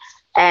mystery.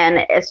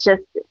 And it's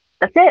just,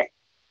 that's it.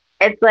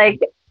 It's like,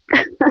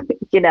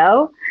 you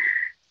know,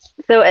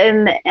 so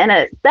in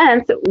a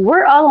sense,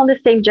 we're all on the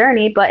same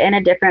journey, but in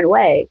a different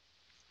way.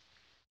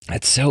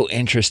 That's so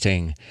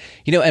interesting.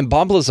 You know, and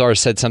Bob Lazar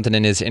said something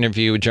in his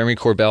interview with Jeremy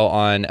Corbell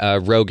on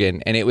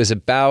Rogan, and it was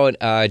about,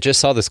 I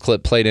just saw this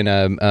clip played in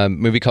a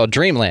movie called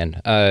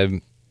Dreamland,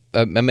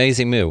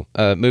 amazing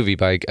movie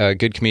by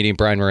good comedian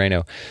Brian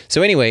Moreno.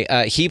 So anyway,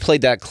 he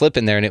played that clip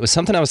in there, and it was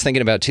something I was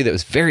thinking about too that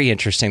was very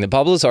interesting. That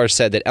Bob Lazar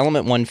said that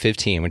element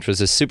 115, which was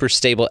a super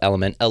stable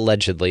element,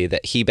 allegedly,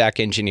 that he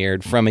back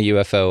engineered from a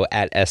UFO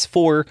at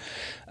S4.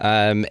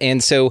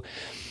 And so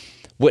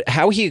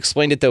how he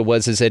explained it, though,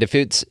 is that if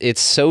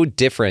it's so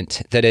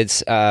different that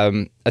it's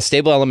a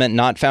stable element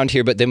not found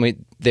here, but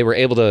then they were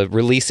able to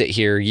release it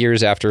here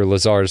years after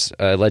Lazar's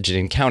alleged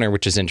encounter,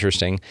 which is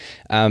interesting,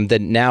 that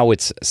now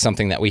it's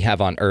something that we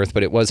have on Earth,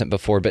 but it wasn't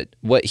before. But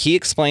what he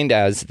explained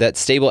as that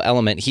stable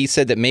element, he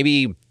said that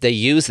maybe they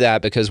use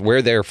that because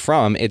where they're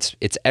from, it's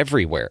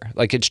everywhere.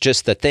 Like it's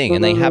just the thing.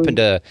 And they happen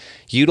to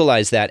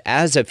utilize that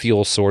as a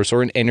fuel source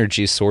or an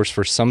energy source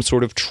for some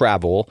sort of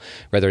travel,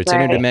 whether it's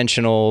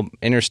interdimensional,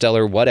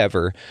 interstellar,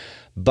 whatever.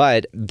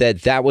 But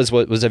that was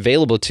what was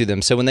available to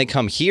them. So when they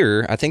come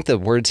here, I think the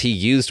words he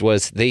used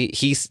was they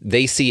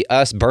see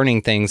us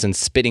burning things and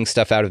spitting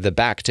stuff out of the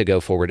back to go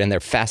forward, and they're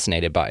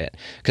fascinated by it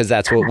because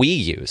that's what we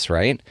use,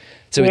 right?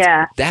 So it's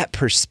that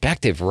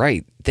perspective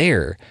right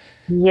there.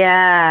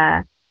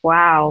 Yeah.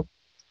 Wow.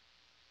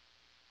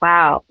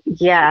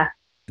 Yeah.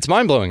 It's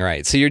mind-blowing,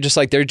 right? So you're just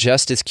like, they're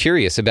just as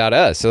curious about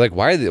us. So like,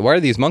 why are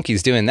these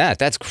monkeys doing that?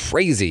 That's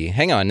crazy.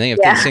 Hang on. They have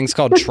these things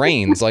called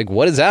trains. Like,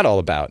 what is that all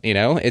about? You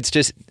know, it's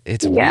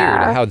weird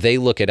how they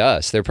look at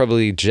us. They're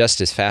probably just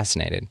as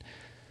fascinated.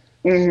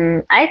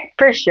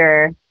 For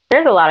sure.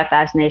 There's a lot of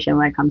fascination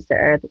when it comes to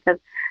Earth, because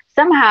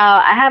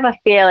somehow I have a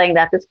feeling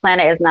that this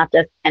planet is not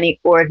just any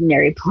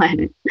ordinary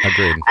planet.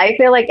 Agreed. I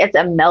feel like it's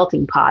a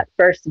melting pot,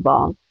 first of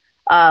all.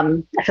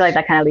 I feel like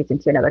that kind of leads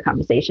into another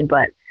conversation,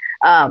 but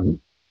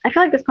I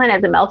feel like this planet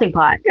is a melting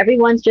pot.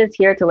 Everyone's just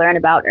here to learn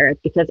about Earth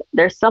because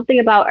there's something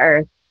about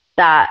Earth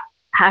that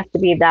has to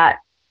be that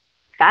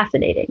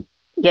fascinating,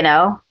 you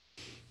know?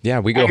 Yeah,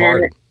 we go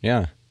hard.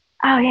 Yeah.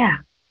 Oh, yeah.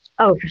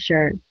 Oh, for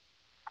sure.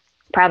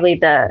 Probably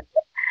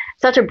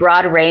such a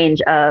broad range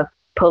of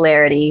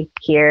polarity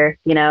here,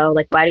 you know?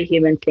 Like, why do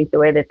humans think the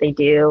way that they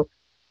do?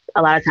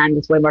 A lot of times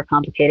it's way more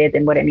complicated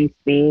than what it needs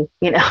to be,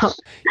 you know,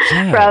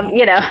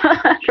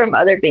 from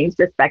other beings'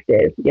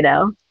 perspective, you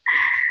know?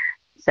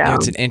 So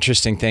it's an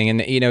interesting thing. And,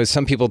 you know,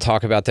 some people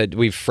talk about that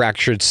we've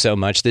fractured so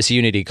much, this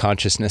unity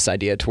consciousness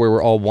idea to where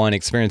we're all one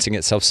experiencing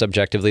itself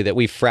subjectively, that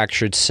we've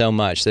fractured so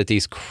much that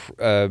these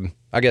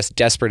I guess,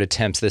 desperate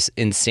attempts, this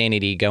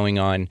insanity going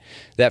on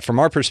that from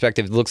our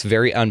perspective looks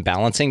very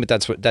unbalancing, but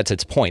that's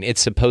its point.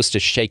 It's supposed to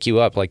shake you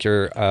up, like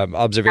your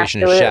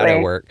observation of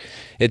shadow work.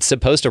 It's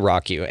supposed to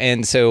rock you.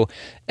 And so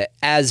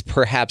as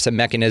perhaps a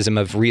mechanism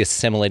of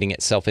reassimilating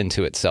itself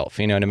into itself,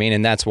 you know what I mean?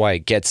 And that's why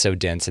it gets so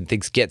dense and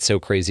things get so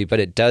crazy, but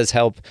it does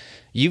help.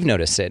 You've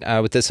noticed it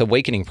with this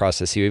awakening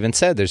process. You even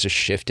said there's a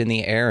shift in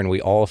the air and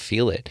we all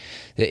feel it.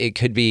 It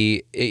could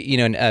be,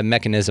 a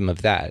mechanism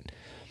of that.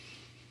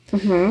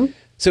 Mm-hmm.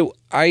 So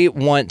I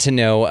want to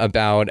know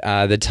about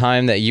the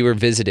time that you were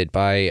visited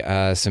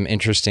by some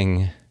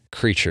interesting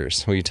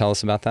creatures. Will you tell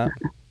us about that?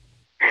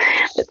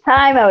 The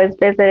time I was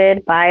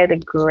visited by the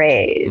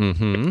Greys.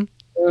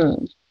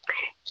 Mm-hmm.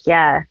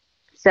 Yeah.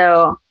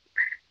 So,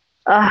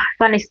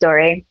 funny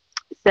story.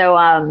 So,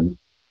 I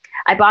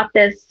bought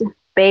this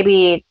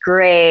baby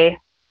gray,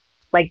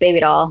 like baby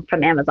doll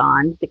from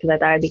Amazon because I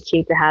thought it'd be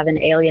cute to have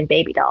an alien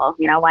baby doll.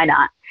 Why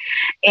not?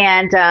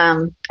 And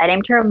I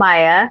named her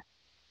Maya.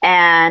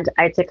 And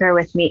I took her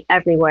with me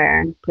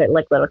everywhere and put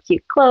like little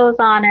cute clothes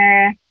on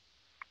her.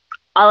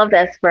 All of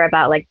this for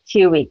about like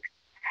 2 weeks.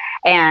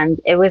 And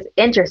it was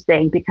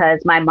interesting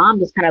because my mom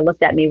just kind of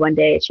looked at me one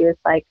day and she was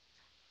like,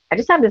 I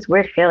just have this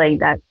weird feeling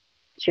that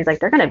she's like,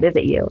 they're going to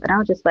visit you. And I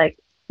was just like,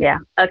 yeah,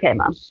 okay,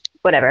 Mom,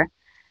 whatever.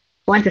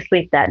 Went to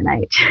sleep that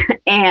night.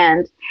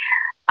 And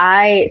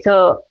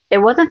so it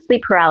wasn't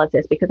sleep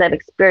paralysis because I've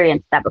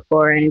experienced that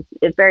before and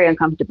it's very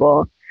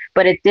uncomfortable,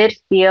 but it did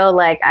feel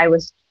like I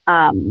was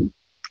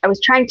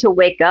trying to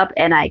wake up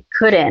and I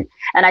couldn't.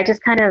 And I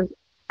just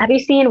have you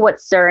seen what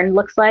CERN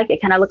looks like?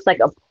 It kind of looks like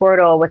a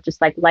portal with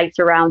just like lights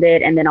around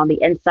it. And then on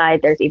the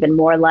inside, there's even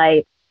more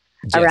light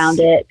around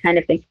it kind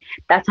of thing.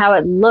 That's how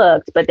it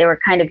looked, but they were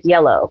kind of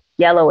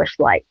yellowish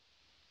light.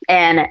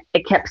 And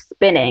it kept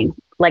spinning.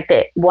 Like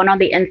the one on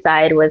the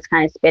inside was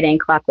kind of spinning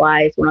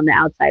clockwise. One on the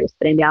outside was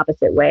spinning the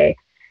opposite way.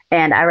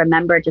 And I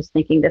remember just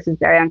thinking, this is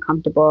very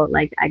uncomfortable.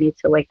 Like I need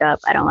to wake up.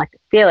 I don't like the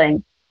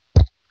feeling.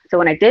 So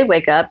when I did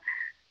wake up,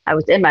 I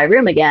was in my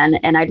room again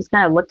and I just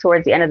kind of looked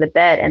towards the end of the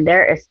bed and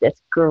there is this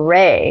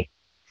gray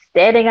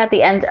standing at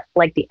the end,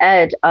 like the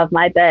edge of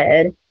my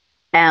bed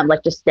and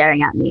like just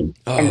staring at me.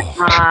 Oh, and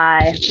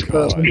I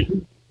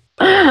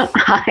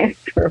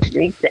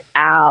freaked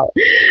out.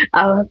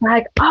 I was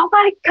like, oh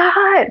my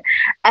God.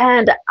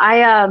 And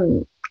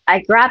I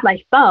grabbed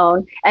my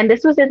phone and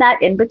this was in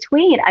that in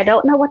between. I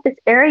don't know what this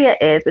area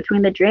is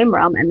between the dream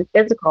realm and the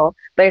physical,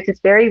 but it's this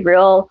very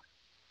real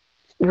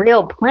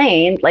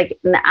plane, like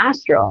in the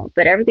astral,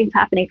 but everything's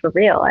happening for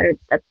real.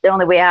 That's the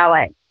only way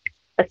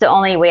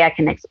I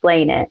can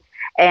explain it.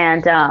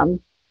 And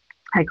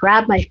I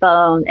grabbed my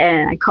phone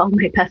and I called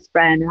my best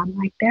friend and I'm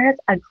like, there's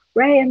a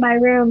gray in my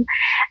room.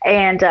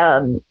 And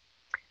so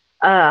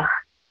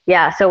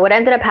what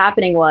ended up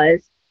happening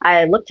was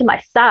I looked to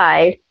my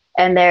side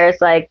and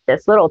there's like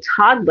this little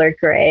toddler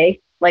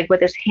gray, like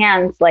with his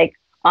hands like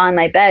on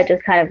my bed,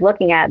 just kind of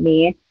looking at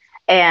me.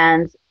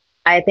 And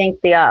I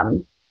think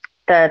the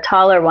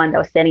taller one that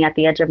was standing at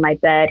the edge of my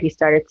bed, he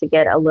started to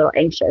get a little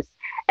anxious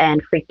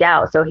and freaked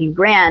out. So he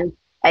ran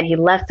and he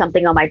left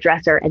something on my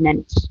dresser and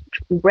then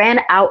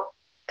ran out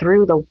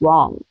through the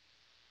wall.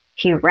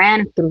 He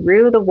ran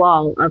through the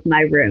wall of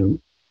my room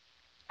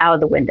out of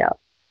the window.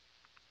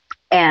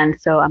 And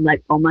so I'm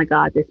like, oh my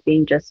God, this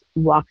being just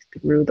walked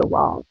through the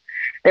wall.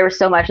 There was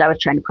so much I was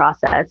trying to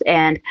process.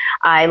 And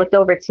I looked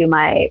over to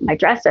my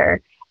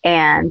dresser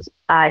and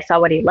I saw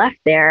what he left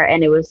there.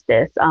 And it was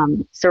this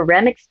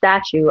ceramic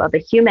statue of a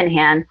human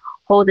hand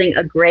holding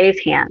a gray's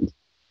hand,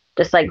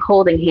 just like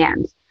holding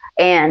hands.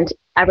 And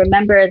I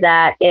remember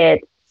that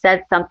it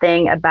said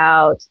something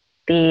about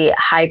the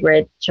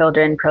hybrid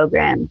children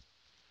program.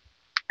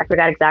 I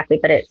forgot exactly,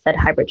 but it said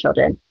hybrid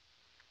children,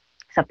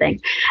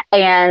 something.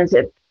 And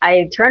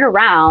I turn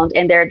around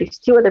and there are these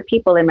two other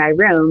people in my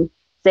room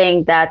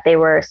saying that they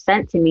were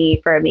sent to me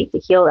for me to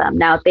heal them.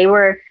 Now they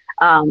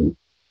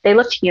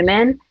looked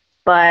human,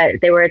 but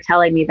they were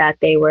telling me that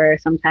they were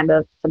some type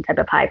of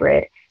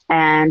hybrid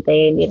and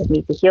they needed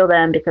me to heal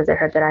them because they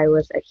heard that I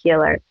was a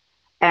healer.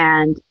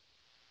 And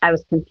I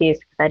was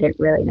confused because I didn't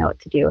really know what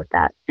to do with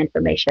that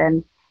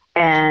information.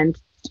 And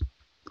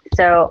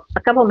so a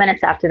couple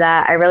minutes after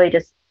that,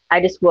 I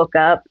just woke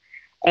up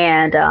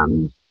and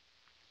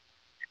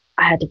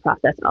I had to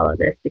process all of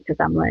this because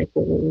I'm like,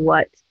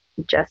 what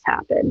just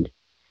happened?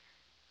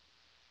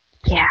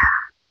 Yeah.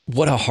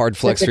 What a hard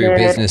flex for your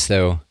business,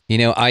 though.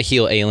 I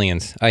heal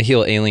aliens. I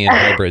heal alien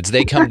hybrids.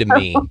 They come to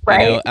me.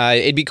 Right.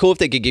 It'd be cool if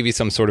they could give you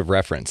some sort of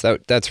reference.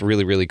 That's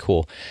really, really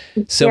cool.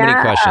 So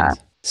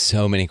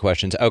many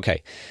questions.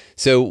 Okay.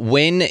 So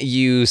when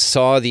you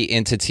saw the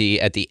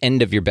entity at the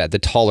end of your bed, the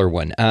taller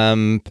one,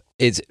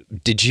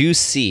 did you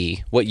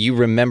see what you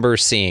remember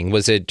seeing?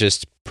 Was it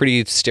just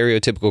pretty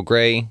stereotypical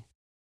gray?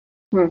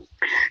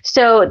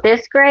 So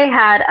this gray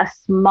had a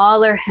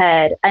smaller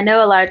head. I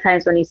know a lot of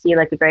times when you see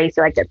like a gray, you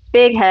see like a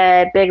big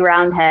head, big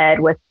round head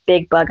with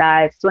big bug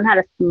eyes. This one had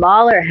a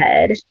smaller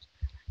head,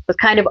 was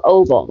kind of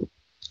oval,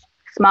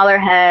 smaller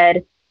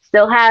head,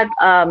 still had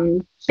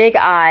big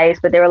eyes,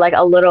 but they were like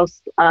a little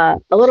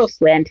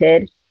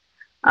slanted.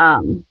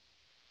 Um,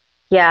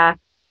 yeah.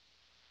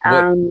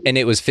 And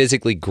it was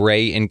physically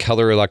gray in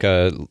color, like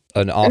an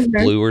off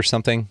blue or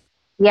something?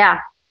 Yeah.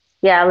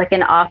 Yeah, like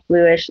an off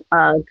bluish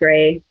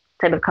gray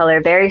type of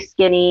color. Very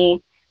skinny.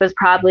 It was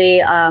probably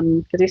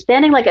because he was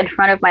standing like in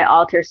front of my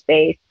altar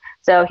space.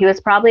 So he was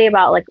probably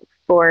about like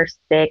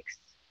 4'6",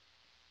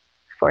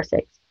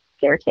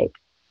 give or take.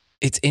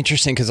 It's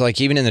interesting because, like,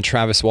 even in the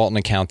Travis Walton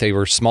account, they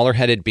were smaller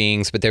headed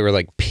beings, but they were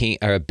like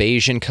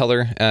beige in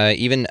color.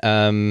 Even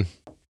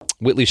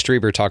Whitley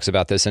Strieber talks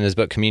about this in his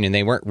book Communion.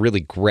 They weren't really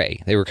gray.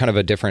 They were kind of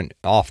a different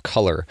off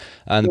color.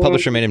 And the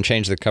publisher made him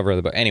change the cover of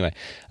the book. Anyway,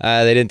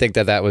 they didn't think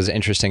that was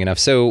interesting enough.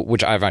 So,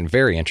 which I find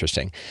very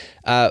interesting.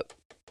 What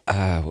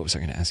was I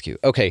going to ask you?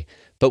 Okay.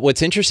 But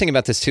what's interesting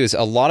about this too is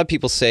a lot of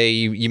people say,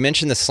 you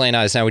mentioned the slant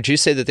eyes. Now, would you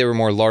say that they were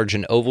more large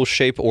and oval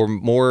shape or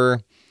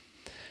more,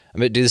 I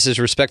mean, do this as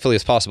respectfully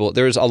as possible.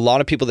 There's a lot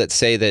of people that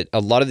say that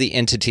a lot of the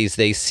entities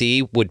they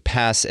see would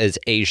pass as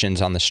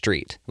Asians on the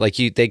street. Like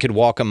they could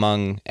walk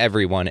among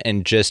everyone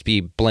and just be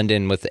blend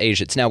in with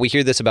Asians. Now, we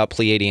hear this about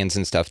Pleiadians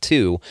and stuff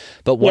too,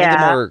 but one of the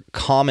more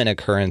common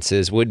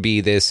occurrences would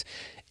be this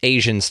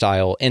Asian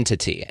style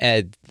entity.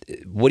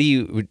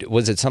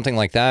 Was it something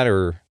like that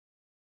or?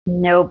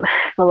 Nope.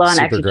 Full on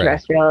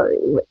extraterrestrial.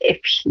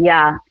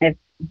 If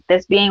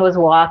this being was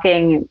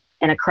walking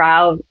in a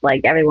crowd,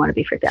 like everyone would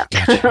be freaked out.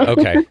 Gotcha.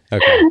 Okay.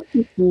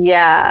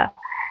 Yeah.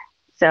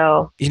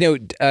 So.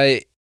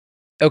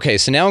 Okay,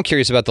 so now I'm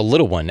curious about the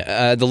little one.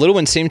 The little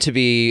one seemed to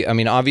be, I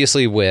mean,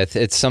 obviously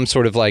it's some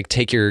sort of like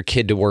take your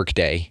kid to work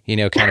day,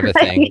 kind of a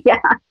thing.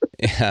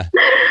 Yeah.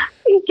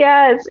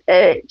 Yes,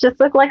 it just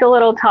looked like a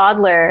little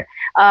toddler.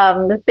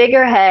 The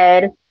bigger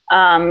head,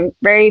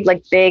 very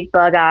like big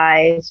bug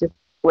eyes, just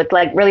with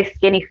like really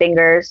skinny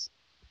fingers.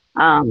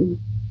 Do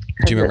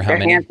you remember how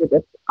many? Hands were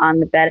just on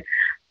the bed.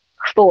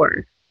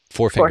 Four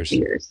fingers. 4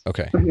 fingers.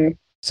 Okay. Mm-hmm.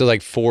 So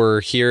like 4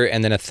 here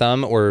and then a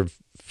thumb, or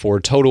 4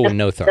 total and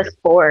no thumb? Just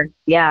 4,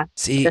 yeah.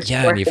 See,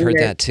 and you've heard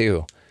that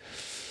too.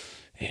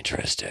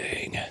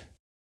 Interesting.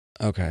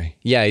 Okay.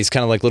 Yeah, he's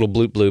kind of like little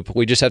bloop bloop.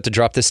 We just have to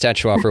drop this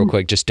statue off real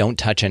quick. Just don't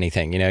touch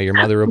anything. Your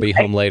mother will be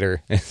home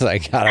later. It's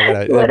like, God,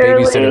 I got a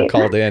babysitter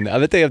called in. I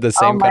bet they have the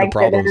same kind of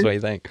problems. What do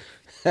you think?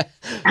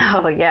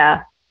 Oh,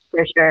 yeah,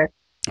 for sure.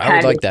 I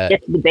would like that.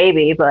 Get the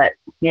baby, but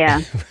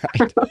yeah.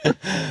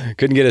 Right.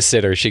 Couldn't get a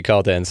sitter. She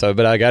called in.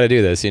 But I got to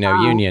do this,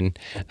 union.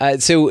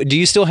 So do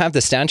you still have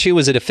the statue?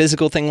 Was it a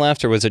physical thing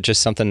left or was it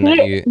just something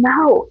that you...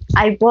 No,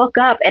 I woke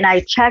up and I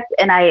checked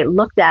and I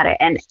looked at it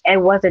and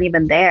it wasn't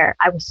even there.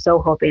 I was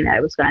so hoping that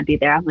it was going to be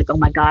there. I'm like, oh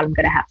my God, I'm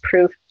going to have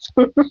proof.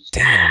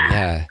 Damn,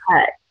 yeah.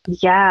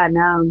 Yeah,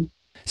 no.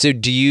 So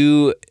do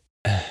you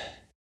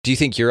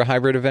think you're a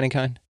hybrid of any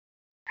kind?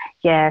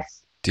 Yes.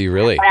 Do you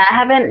really? I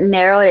haven't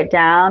narrowed it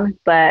down,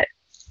 but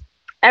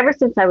ever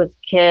since I was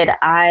a kid,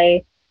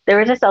 there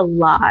was just a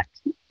lot.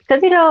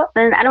 Because,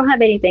 and I don't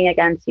have anything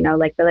against,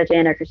 like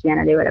religion or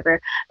Christianity or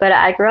whatever, but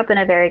I grew up in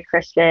a very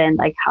Christian,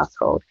 like,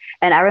 household.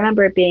 And I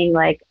remember being,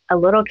 like, a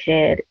little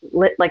kid,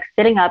 like,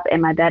 sitting up in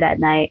my bed at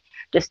night,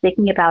 just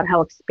thinking about how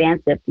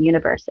expansive the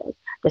universe is.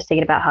 Just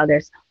thinking about how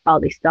there's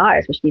all these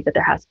stars, which means that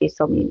there has to be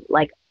so many,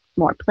 like,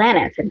 more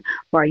planets and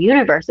more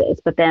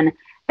universes. But then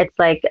it's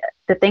like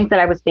the things that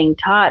I was being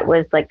taught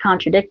was like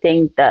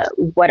contradicting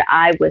what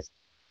I was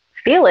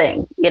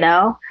feeling,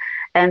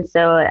 and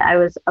so I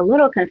was a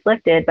little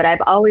conflicted, but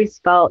I've always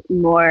felt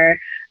more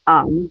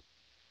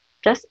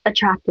just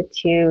attracted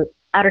to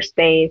outer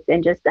space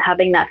and just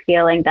having that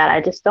feeling that I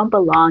just don't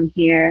belong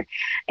here,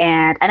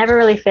 and I never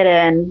really fit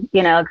in,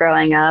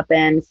 growing up.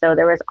 And so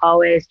there was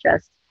always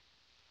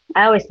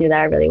I always knew that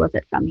I really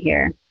wasn't from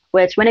here,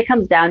 which when it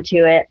comes down to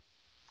it,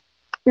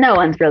 no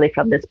one's really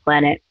from this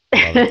planet.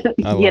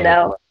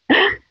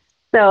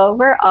 So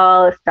we're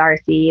all star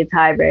seeds,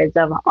 hybrids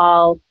of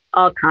all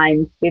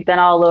kinds. We've been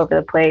all over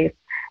the place,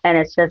 and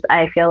it's just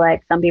I feel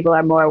like some people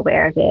are more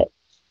aware of it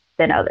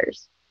than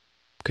others.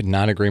 Could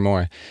not agree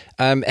more.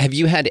 Have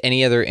you had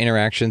any other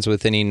interactions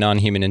with any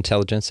non-human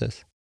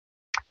intelligences?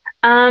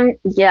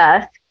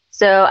 Yes.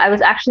 So I was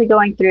actually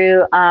going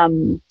through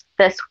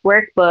this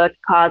workbook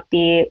called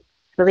I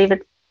believe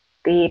it's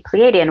the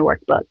Pleiadian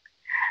workbook,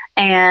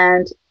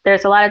 and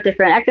there's a lot of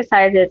different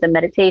exercises and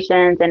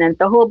meditations, and then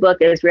the whole book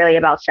is really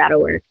about shadow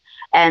work.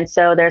 And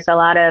so there's a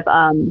lot of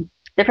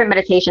different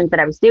meditations that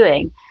I was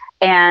doing.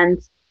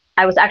 And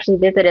I was actually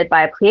visited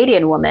by a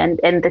Pleiadian woman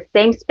in the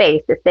same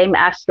space, the same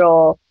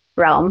astral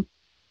realm,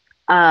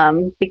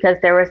 because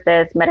there was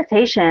this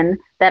meditation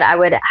that I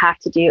would have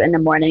to do in the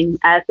morning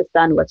as the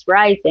sun was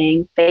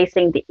rising,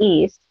 facing the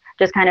east,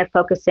 just kind of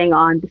focusing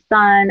on the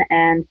sun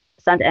and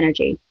the sun's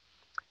energy,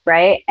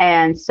 right?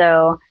 And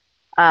so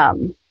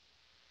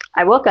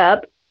I woke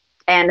up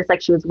and it's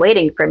like she was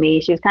waiting for me.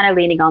 She was kind of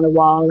leaning on the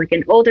wall, like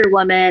an older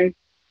woman,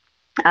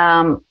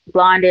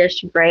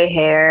 blondish, gray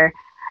hair.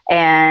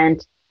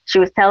 And she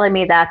was telling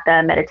me that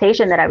the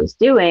meditation that I was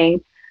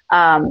doing,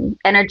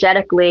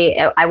 energetically,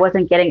 I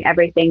wasn't getting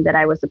everything that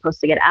I was supposed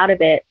to get out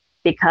of it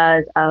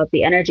because of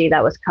the energy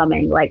that was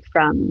coming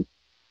from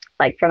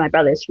my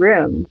brother's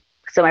room.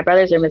 So my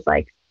brother's room is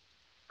like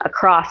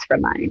across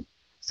from mine.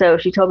 so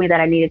she told me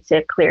that I needed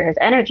to clear his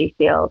energy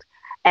field.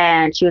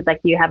 And she was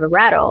like, "Do you have a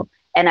rattle?"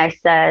 And I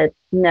said,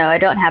 "No, I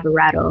don't have a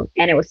rattle."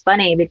 And it was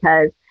funny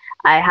because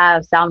I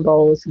have sound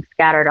bowls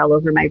scattered all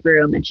over my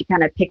room. And she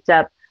kind of picked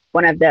up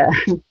one of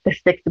the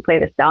sticks to play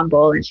the sound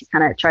bowl, and she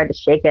kind of tried to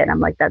shake it. And I'm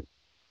like,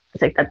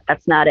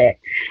 that's not it.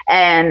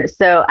 And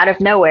so out of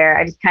nowhere,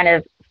 I just kind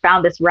of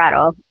found this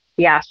rattle.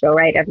 The astral,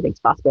 right?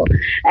 Everything's possible.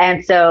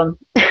 And so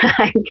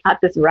I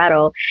got this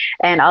rattle,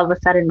 and all of a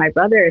sudden my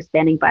brother is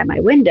standing by my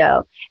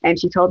window, and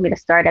she told me to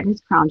start at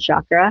his crown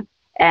chakra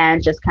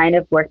and just kind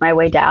of work my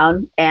way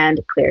down and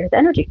clear his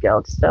energy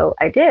field. So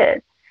I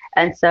did.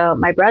 And so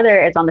my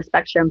brother is on the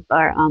spectrum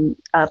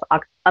of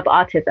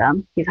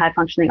autism. He's high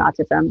functioning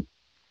autism.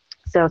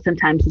 So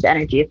sometimes his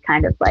energy is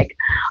kind of like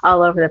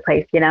all over the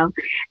place, you know?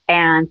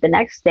 And the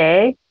next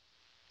day,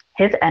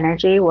 his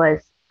energy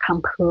was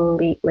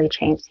completely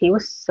changed. He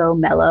was so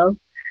mellow.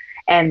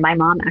 And my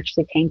mom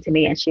actually came to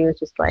me and she was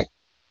just like,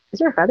 "Is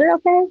your brother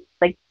okay?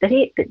 Like, did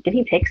he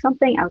take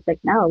something?" I was like,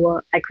 "No, well,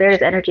 I cleared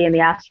his energy in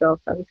the astral,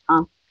 so he's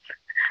calm."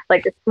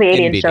 Like, this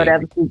Pleiadian showed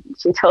up.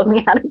 She told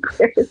me how to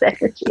clear his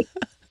energy.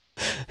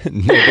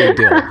 No big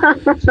deal.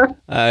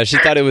 She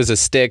thought it was a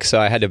stick, so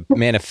I had to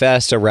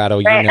manifest a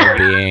rattle. Right. You know,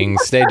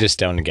 beings, they just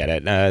don't get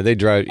it. They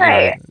drive.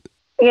 Right.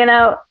 You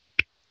know,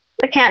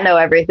 they can't know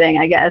everything,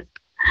 I guess.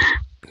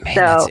 Man,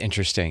 that's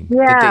interesting.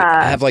 Yeah.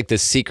 That they have like the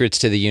secrets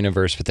to the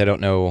universe, but they don't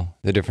know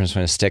the difference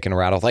between a stick and a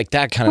rattle. Like,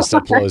 that kind of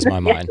stuff blows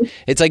my mind.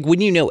 It's like, when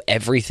you know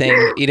everything,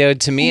 you know,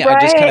 to me, right, I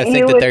just kind of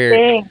think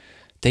that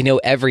they know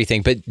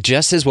everything. But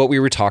just as what we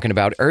were talking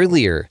about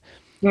earlier,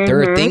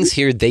 there are things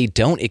here they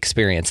don't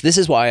experience. This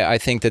is why I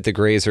think that the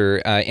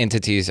Grazer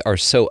entities are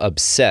so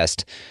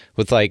obsessed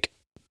with like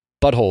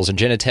buttholes and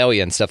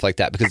genitalia and stuff like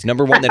that, because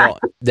number one,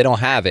 they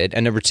don't have it,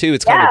 and number two,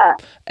 it's kind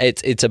of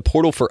it's a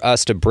portal for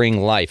us to bring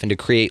life and to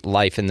create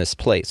life in this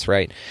place,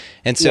 right?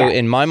 And so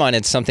in my mind,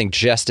 it's something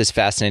just as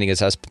fascinating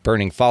as us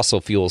burning fossil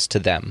fuels to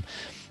them.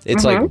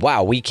 It's like,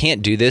 wow, we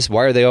can't do this.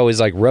 Why are they always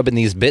like rubbing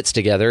these bits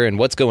together, and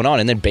what's going on?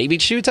 And then baby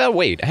shoots out.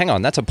 Wait, hang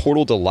on, that's a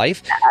portal to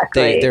life.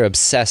 Exactly. They're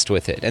obsessed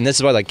with it, and this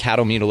is why like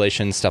cattle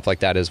mutilation, stuff like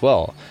that as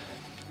well.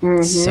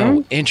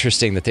 So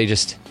interesting that they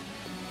just.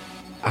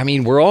 I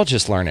mean, we're all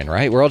just learning,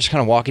 right? We're all just kind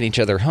of walking each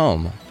other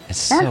home. It's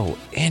so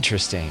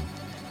interesting.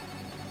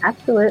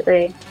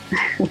 Absolutely.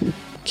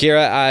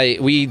 Kira,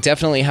 we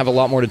definitely have a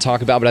lot more to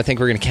talk about, but I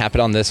think we're going to cap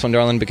it on this one,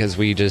 darling, because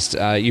we just,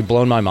 you've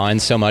blown my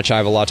mind so much. I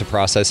have a lot to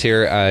process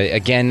here.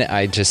 Again,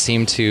 I just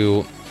seem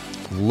to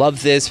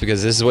love this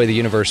because this is the way the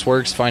universe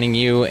works, finding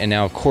you, and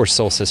now, of course,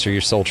 Soul Sister,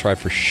 your soul tribe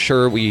for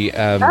sure.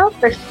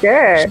 For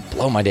sure. Just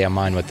blow my damn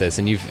mind with this,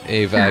 and you've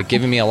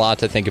given me a lot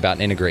to think about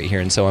and integrate here,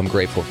 and so I'm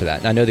grateful for that.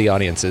 And I know the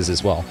audience is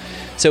as well.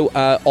 So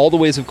all the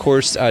ways, of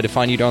course, to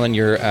find you, darling,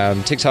 your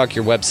TikTok,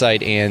 your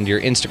website, and your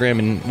Instagram,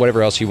 and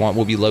whatever else you want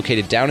will be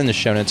located down in the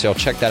show notes, so I'll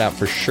check that out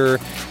for sure.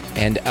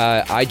 And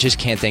I just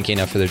can't thank you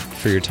enough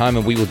for your time,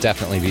 and we will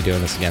definitely be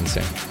doing this again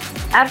soon.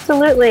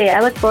 Absolutely.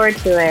 I look forward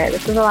to it.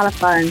 This was a lot of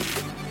fun.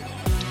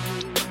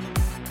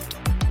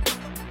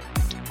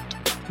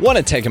 Want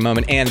to take a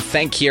moment and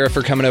thank Kira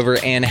for coming over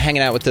and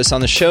hanging out with us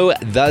on the show.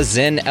 The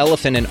Zen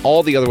Elephant and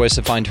all the other ways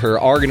to find her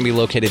are going to be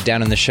located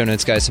down in the show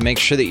notes, guys, so make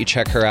sure that you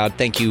check her out.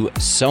 Thank you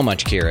so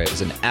much, Kira. It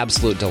was an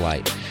absolute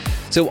delight.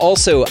 So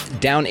also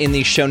down in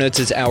the show notes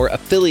is our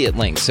affiliate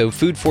link. So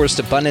Food Forest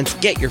Abundance,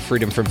 get your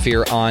freedom from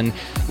fear on.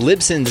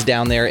 Libsyn's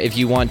down there if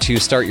you want to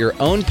start your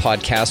own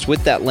podcast.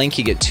 With that link,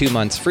 you get 2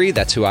 months free.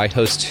 That's who I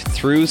host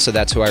through, so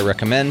that's who I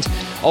recommend.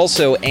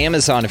 Also,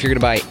 Amazon, if you're going to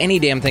buy any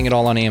damn thing at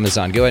all on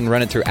Amazon, go ahead and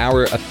run it through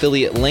our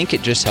affiliate link.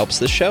 It just helps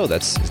the show.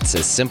 It's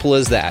as simple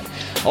as that.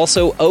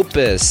 Also,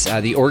 Opus,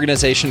 the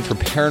organization for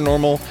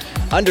paranormal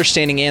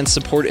understanding and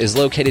support, is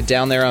located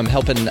down there. I'm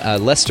helping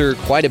Lester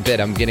quite a bit.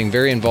 I'm getting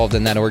very involved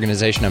in that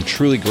organization. I'm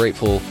truly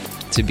grateful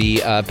to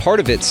be part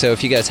of it. So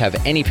if you guys have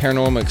any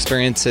paranormal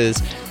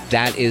experiences,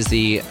 that is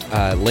the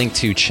link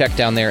to check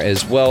down there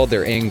as well.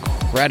 They're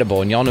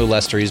incredible. And y'all know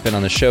Lester. He's been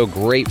on the show.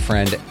 Great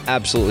friend.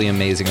 Absolutely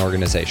amazing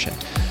organization.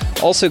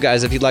 Also,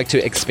 guys, if you'd like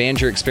to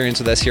expand your experience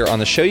with us here on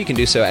the show, you can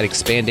do so at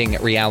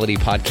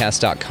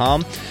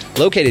expandingrealitypodcast.com,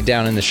 located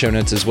down in the show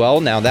notes as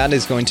well. Now, that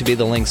is going to be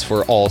the links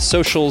for all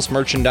socials,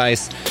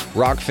 merchandise,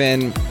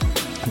 Rockfin.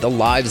 The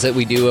lives that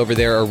we do over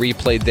there are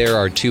replayed there,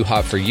 are Too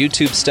Hot for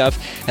YouTube stuff,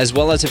 as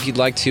well as if you'd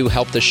like to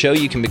help the show,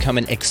 you can become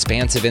an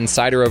expansive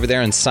insider over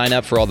there and sign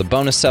up for all the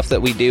bonus stuff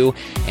that we do.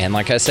 And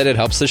like I said, it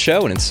helps the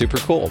show, and it's super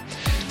cool.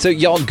 So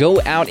y'all go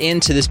out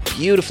into this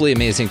beautifully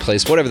amazing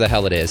place, whatever the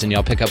hell it is, and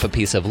y'all pick up a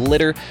piece of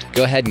litter.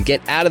 Go ahead and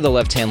get out of the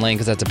left-hand lane,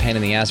 because that's a pain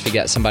in the ass if you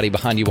got somebody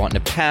behind you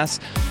wanting to pass.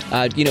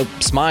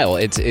 Smile.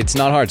 It's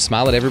not hard.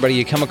 Smile at everybody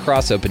you come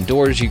across. Open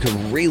doors. You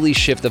can really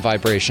shift the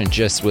vibration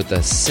just with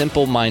a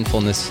simple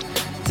mindfulness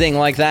thing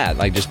like that.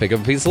 Like, just pick up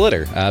a piece of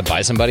litter.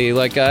 Buy somebody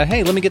like,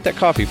 hey, let me get that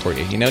coffee for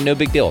you. No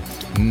big deal.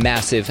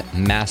 Massive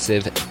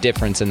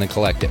difference in the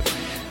collective.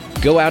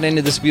 Go out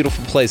into this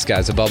beautiful place,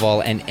 guys, above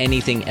all and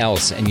anything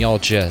else, and y'all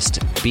just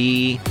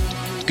be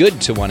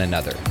good to one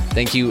another.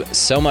 Thank you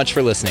so much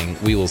for listening.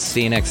 We will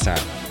see you next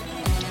time.